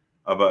midst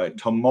of a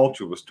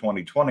tumultuous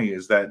 2020,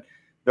 is that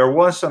there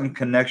was some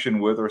connection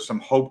with or some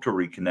hope to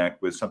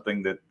reconnect with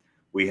something that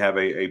we have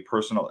a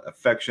personal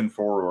affection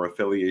for or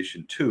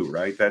affiliation to,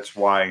 right? That's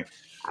why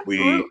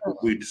we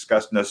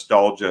discussed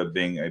nostalgia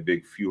being a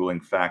big fueling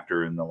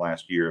factor in the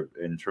last year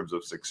in terms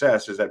of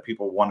success, is that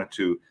people wanted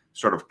to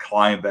sort of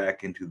climb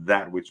back into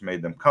that which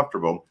made them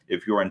comfortable.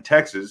 If you're in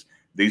Texas,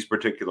 these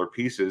particular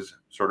pieces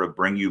sort of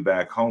bring you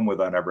back home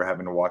without ever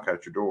having to walk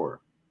out your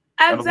door.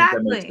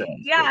 Exactly.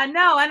 Yeah,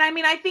 no. And I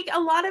mean, I think a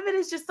lot of it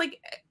is just like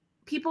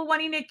people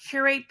wanting to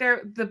curate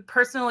the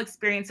personal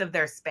experience of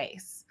their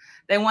space.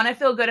 They want to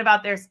feel good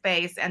about their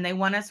space and they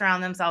want to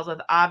surround themselves with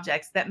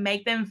objects that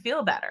make them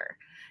feel better,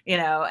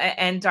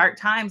 and dark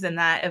times and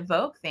that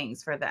evoke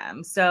things for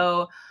them.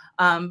 So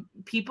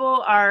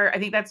people are, I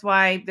think that's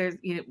why there's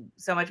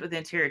so much with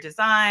interior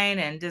design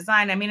and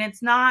design. I mean,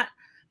 it's not,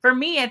 for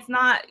me, it's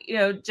not,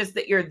 just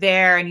that you're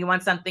there and you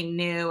want something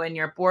new and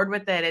you're bored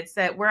with it. It's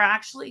that we're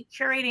actually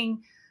curating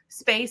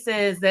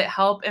spaces that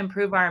help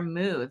improve our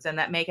moods and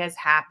that make us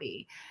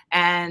happy.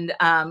 And,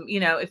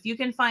 if you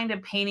can find a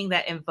painting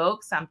that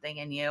invokes something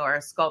in you, or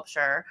a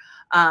sculpture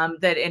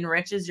that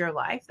enriches your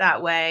life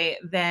that way,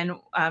 then,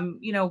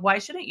 why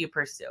shouldn't you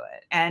pursue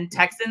it? And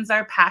Texans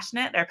are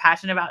passionate. They're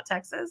passionate about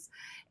Texas,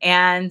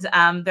 and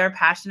they're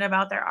passionate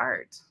about their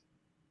art.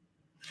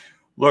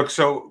 Look,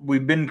 so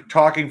we've been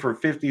talking for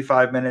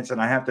 55 minutes,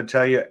 and I have to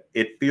tell you,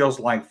 it feels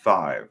like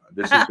 5.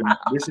 This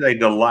is a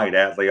delight,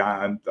 Atlee.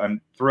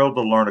 I'm thrilled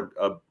to learn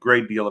a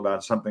great deal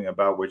about something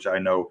about which I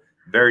know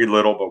very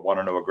little, but want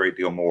to know a great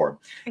deal more.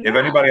 Yeah. If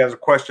anybody has a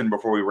question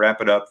before we wrap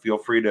it up, feel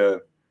free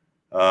to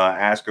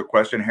ask a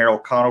question.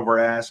 Harold Conover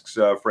asks,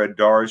 Fred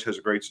Darge has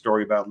a great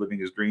story about living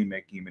his dream,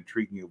 making him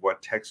intriguing of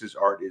what Texas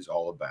art is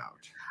all about.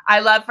 I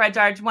love Fred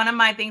Darge. One of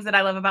my things that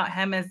I love about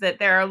him is that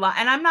there are a lot,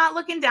 and I'm not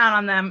looking down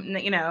on them,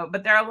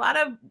 but there are a lot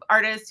of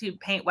artists who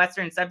paint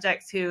Western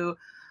subjects who,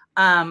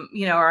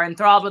 are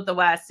enthralled with the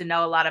West and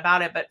know a lot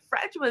about it. But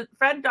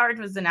Fred Darge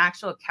was an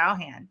actual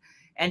cowhand,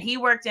 and he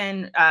worked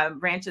in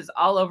ranches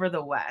all over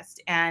the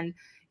West. And,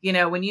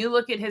 when you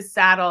look at his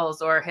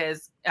saddles or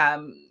his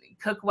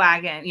cook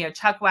wagon,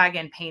 chuck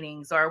wagon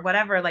paintings or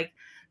whatever, like,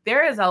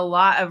 there is a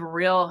lot of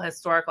real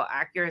historical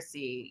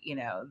accuracy,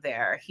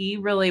 there. He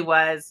really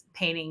was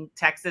painting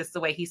Texas the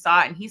way he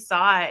saw it, and he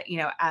saw it,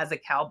 as a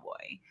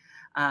cowboy.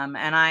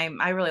 And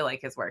I really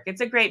like his work.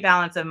 It's a great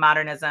balance of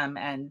modernism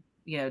and,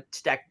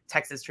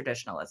 Texas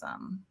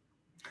traditionalism.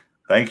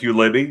 Thank you,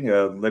 Libby.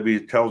 Libby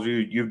tells you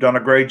you've done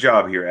a great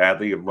job here,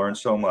 Atlee. You've learned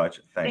so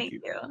much. Thank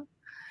you.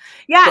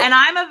 Yeah, and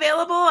I'm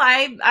available.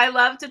 I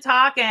love to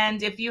talk.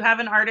 And if you have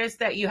an artist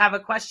that you have a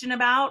question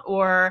about,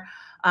 or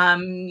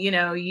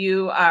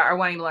you are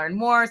wanting to learn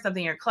more,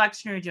 something in your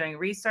collection, or doing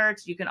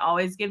research, you can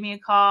always give me a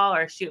call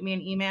or shoot me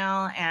an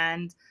email,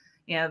 and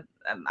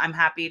I'm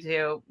happy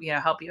to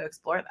help you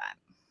explore that.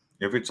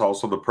 If it's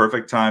also the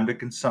perfect time to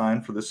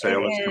consign for the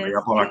sale that's coming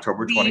up on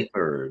October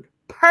 23rd.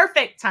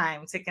 Perfect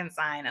time to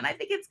consign, and I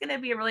think it's going to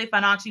be a really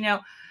fun auction.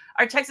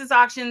 Our Texas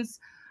auctions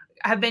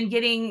have been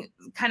getting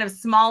kind of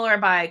smaller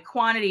by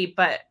quantity,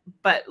 but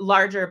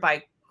larger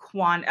by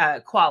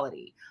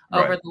quality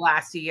over the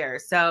last few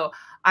years. So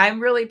I'm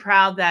really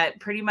proud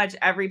that pretty much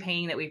every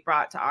painting that we've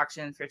brought to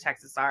auction for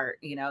Texas art,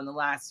 in the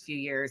last few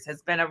years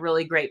has been a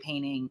really great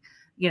painting,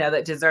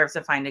 that deserves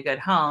to find a good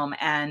home.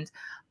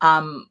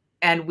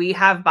 And we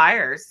have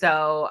buyers.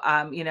 So,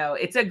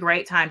 it's a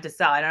great time to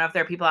sell. I don't know if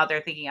there are people out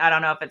there thinking, I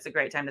don't know if it's a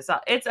great time to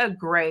sell. It's a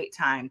great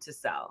time to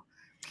sell.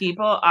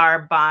 People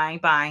are buying.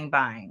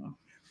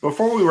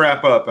 Before we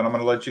wrap up, and I'm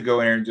going to let you go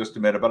in here in just a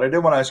minute, but I did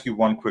want to ask you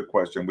one quick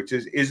question, which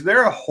is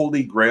there a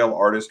holy grail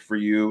artist for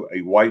you,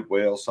 a white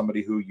whale,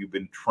 somebody who you've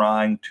been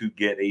trying to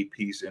get a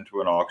piece into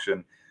an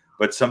auction,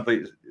 but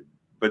simply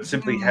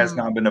has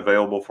not been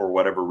available for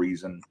whatever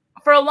reason?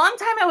 For a long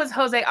time, it was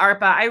Jose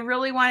Arpa. I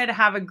really wanted to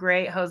have a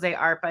great Jose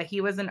Arpa.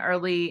 He was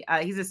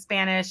he's a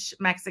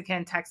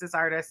Spanish-Mexican Texas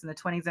artist in the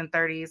 20s and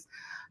 30s.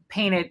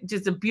 Painted,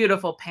 just a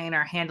beautiful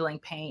painter, handling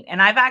paint. And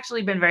I've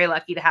actually been very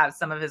lucky to have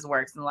some of his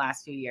works in the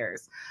last few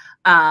years.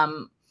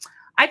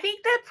 I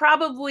think that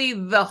probably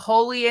the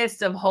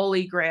holiest of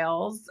holy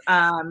grails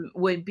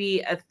would be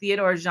a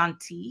Theodore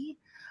Gentil.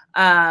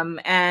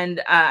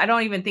 I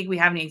don't even think we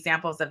have any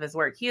examples of his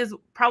work. He is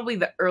probably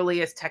the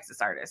earliest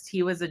Texas artist.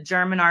 He was a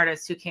German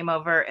artist who came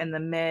over in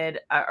the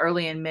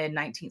early and mid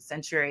 19th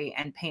century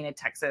and painted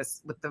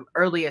Texas with the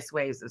earliest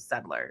waves of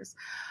settlers.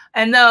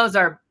 And those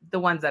are the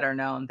ones that are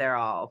known. They're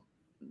all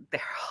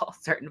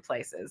certain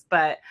places,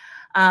 but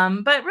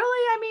really,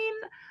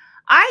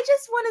 I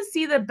just want to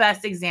see the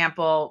best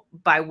example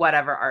by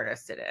whatever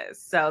artist it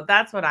is. So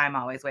that's what I'm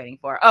always waiting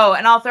for. Oh,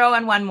 and I'll throw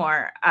in one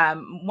more.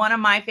 One of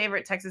my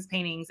favorite Texas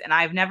paintings, and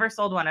I've never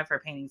sold one of her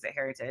paintings at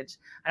Heritage.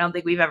 I don't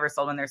think we've ever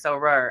sold one. They're so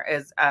rare.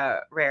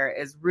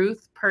 Is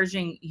Ruth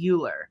Pershing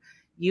Uhler,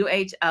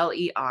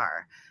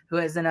 Uhler, who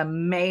is an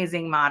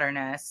amazing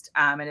modernist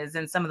and is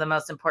in some of the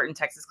most important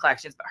Texas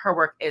collections. But her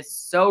work is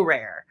so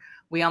rare,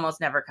 we almost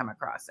never come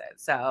across it.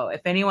 So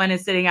if anyone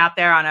is sitting out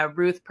there on a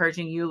Ruth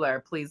Pershing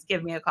Uhler, please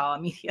give me a call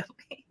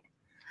immediately.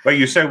 But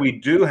you said we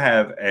do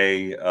have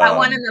that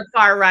one in the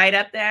far right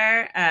up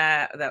there.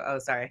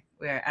 Sorry.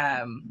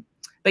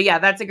 But yeah,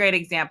 that's a great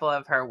example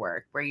of her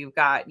work where you've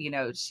got,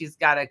 she's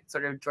got a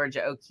sort of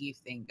Georgia O'Keeffe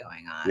thing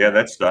going on. Yeah,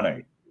 that's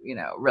stunning.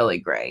 Really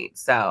great.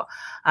 So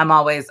I'm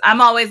always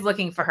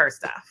looking for her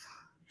stuff.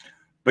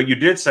 But you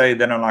did say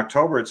that in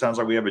October, it sounds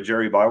like we have a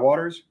Jerry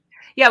Bywaters.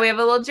 Yeah, we have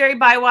a little Jerry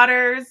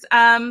Bywaters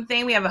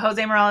thing. We have a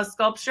Jose Morales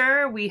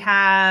sculpture. We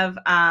have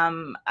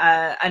an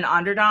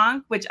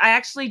Onderdonk, which I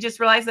actually just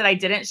realized that I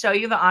didn't show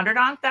you the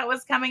Onderdonk that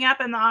was coming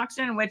up in the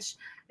auction, which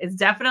is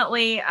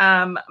definitely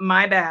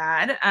my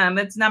bad.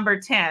 It's number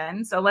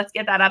 10. So let's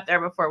get that up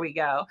there before we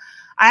go.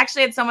 I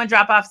actually had someone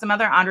drop off some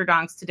other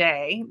Onderdonks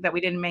today that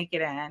we didn't make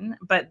it in.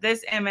 But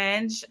this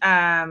image,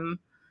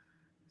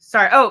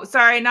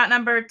 sorry, not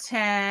number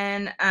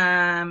 10.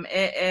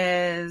 It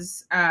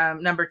is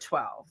number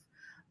 12.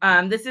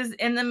 This is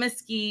in the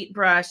Mesquite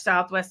brush,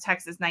 Southwest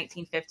Texas,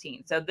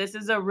 1915. So this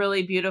is a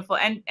really beautiful,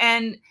 and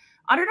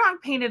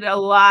Underdog painted a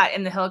lot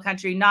in the Hill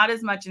Country, not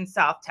as much in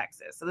South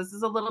Texas. So this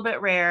is a little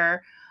bit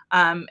rare.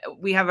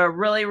 We have a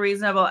really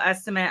reasonable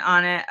estimate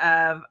on it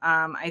of,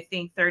 I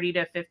think 30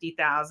 to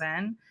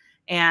 50,000.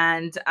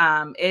 And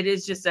it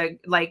is just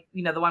like,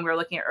 you know, the one we were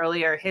looking at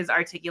earlier, his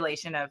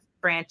articulation of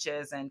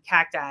branches and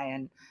cacti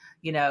and,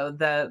 you know,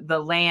 the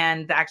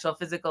land, the actual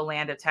physical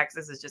land of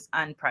Texas is just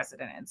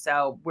unprecedented.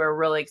 So we're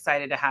really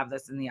excited to have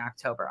this in the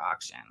October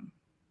auction.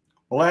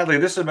 Well,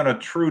 Atlee, this has been a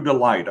true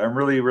delight. I'm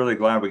really, really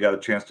glad we got a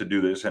chance to do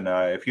this. And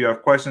if you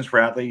have questions for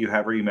Atlee, you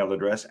have her email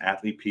address,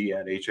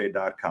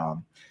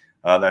 atleep@ha.com.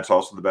 That's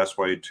also the best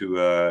way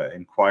to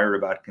inquire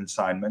about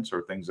consignments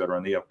or things that are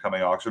in the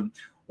upcoming auction.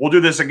 We'll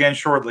do this again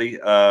shortly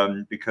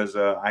because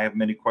I have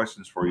many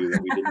questions for you that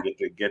we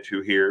didn't get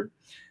to here.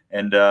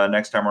 And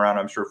next time around,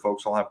 I'm sure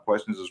folks will have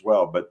questions as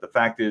well. But the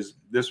fact is,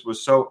 this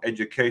was so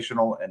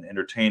educational and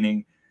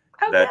entertaining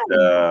that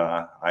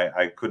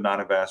I could not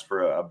have asked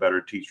for a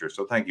better teacher.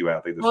 So thank you,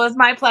 Atlee. Well, it's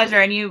my pleasure.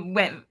 And you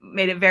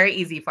made it very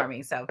easy for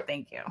me. So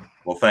thank you.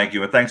 Well, thank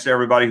you. And thanks to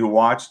everybody who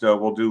watched.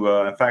 We'll do,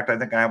 in fact, I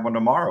think I have one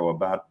tomorrow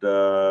about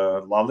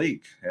La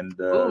Ligue. And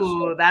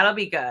so that'll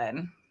be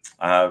good.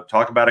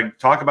 Talk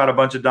about a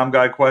bunch of dumb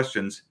guy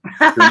questions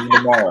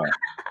tomorrow.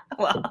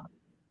 Well,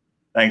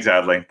 thanks,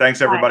 Atlee. Thanks,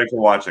 everybody, for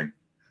watching.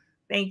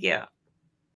 Thank you.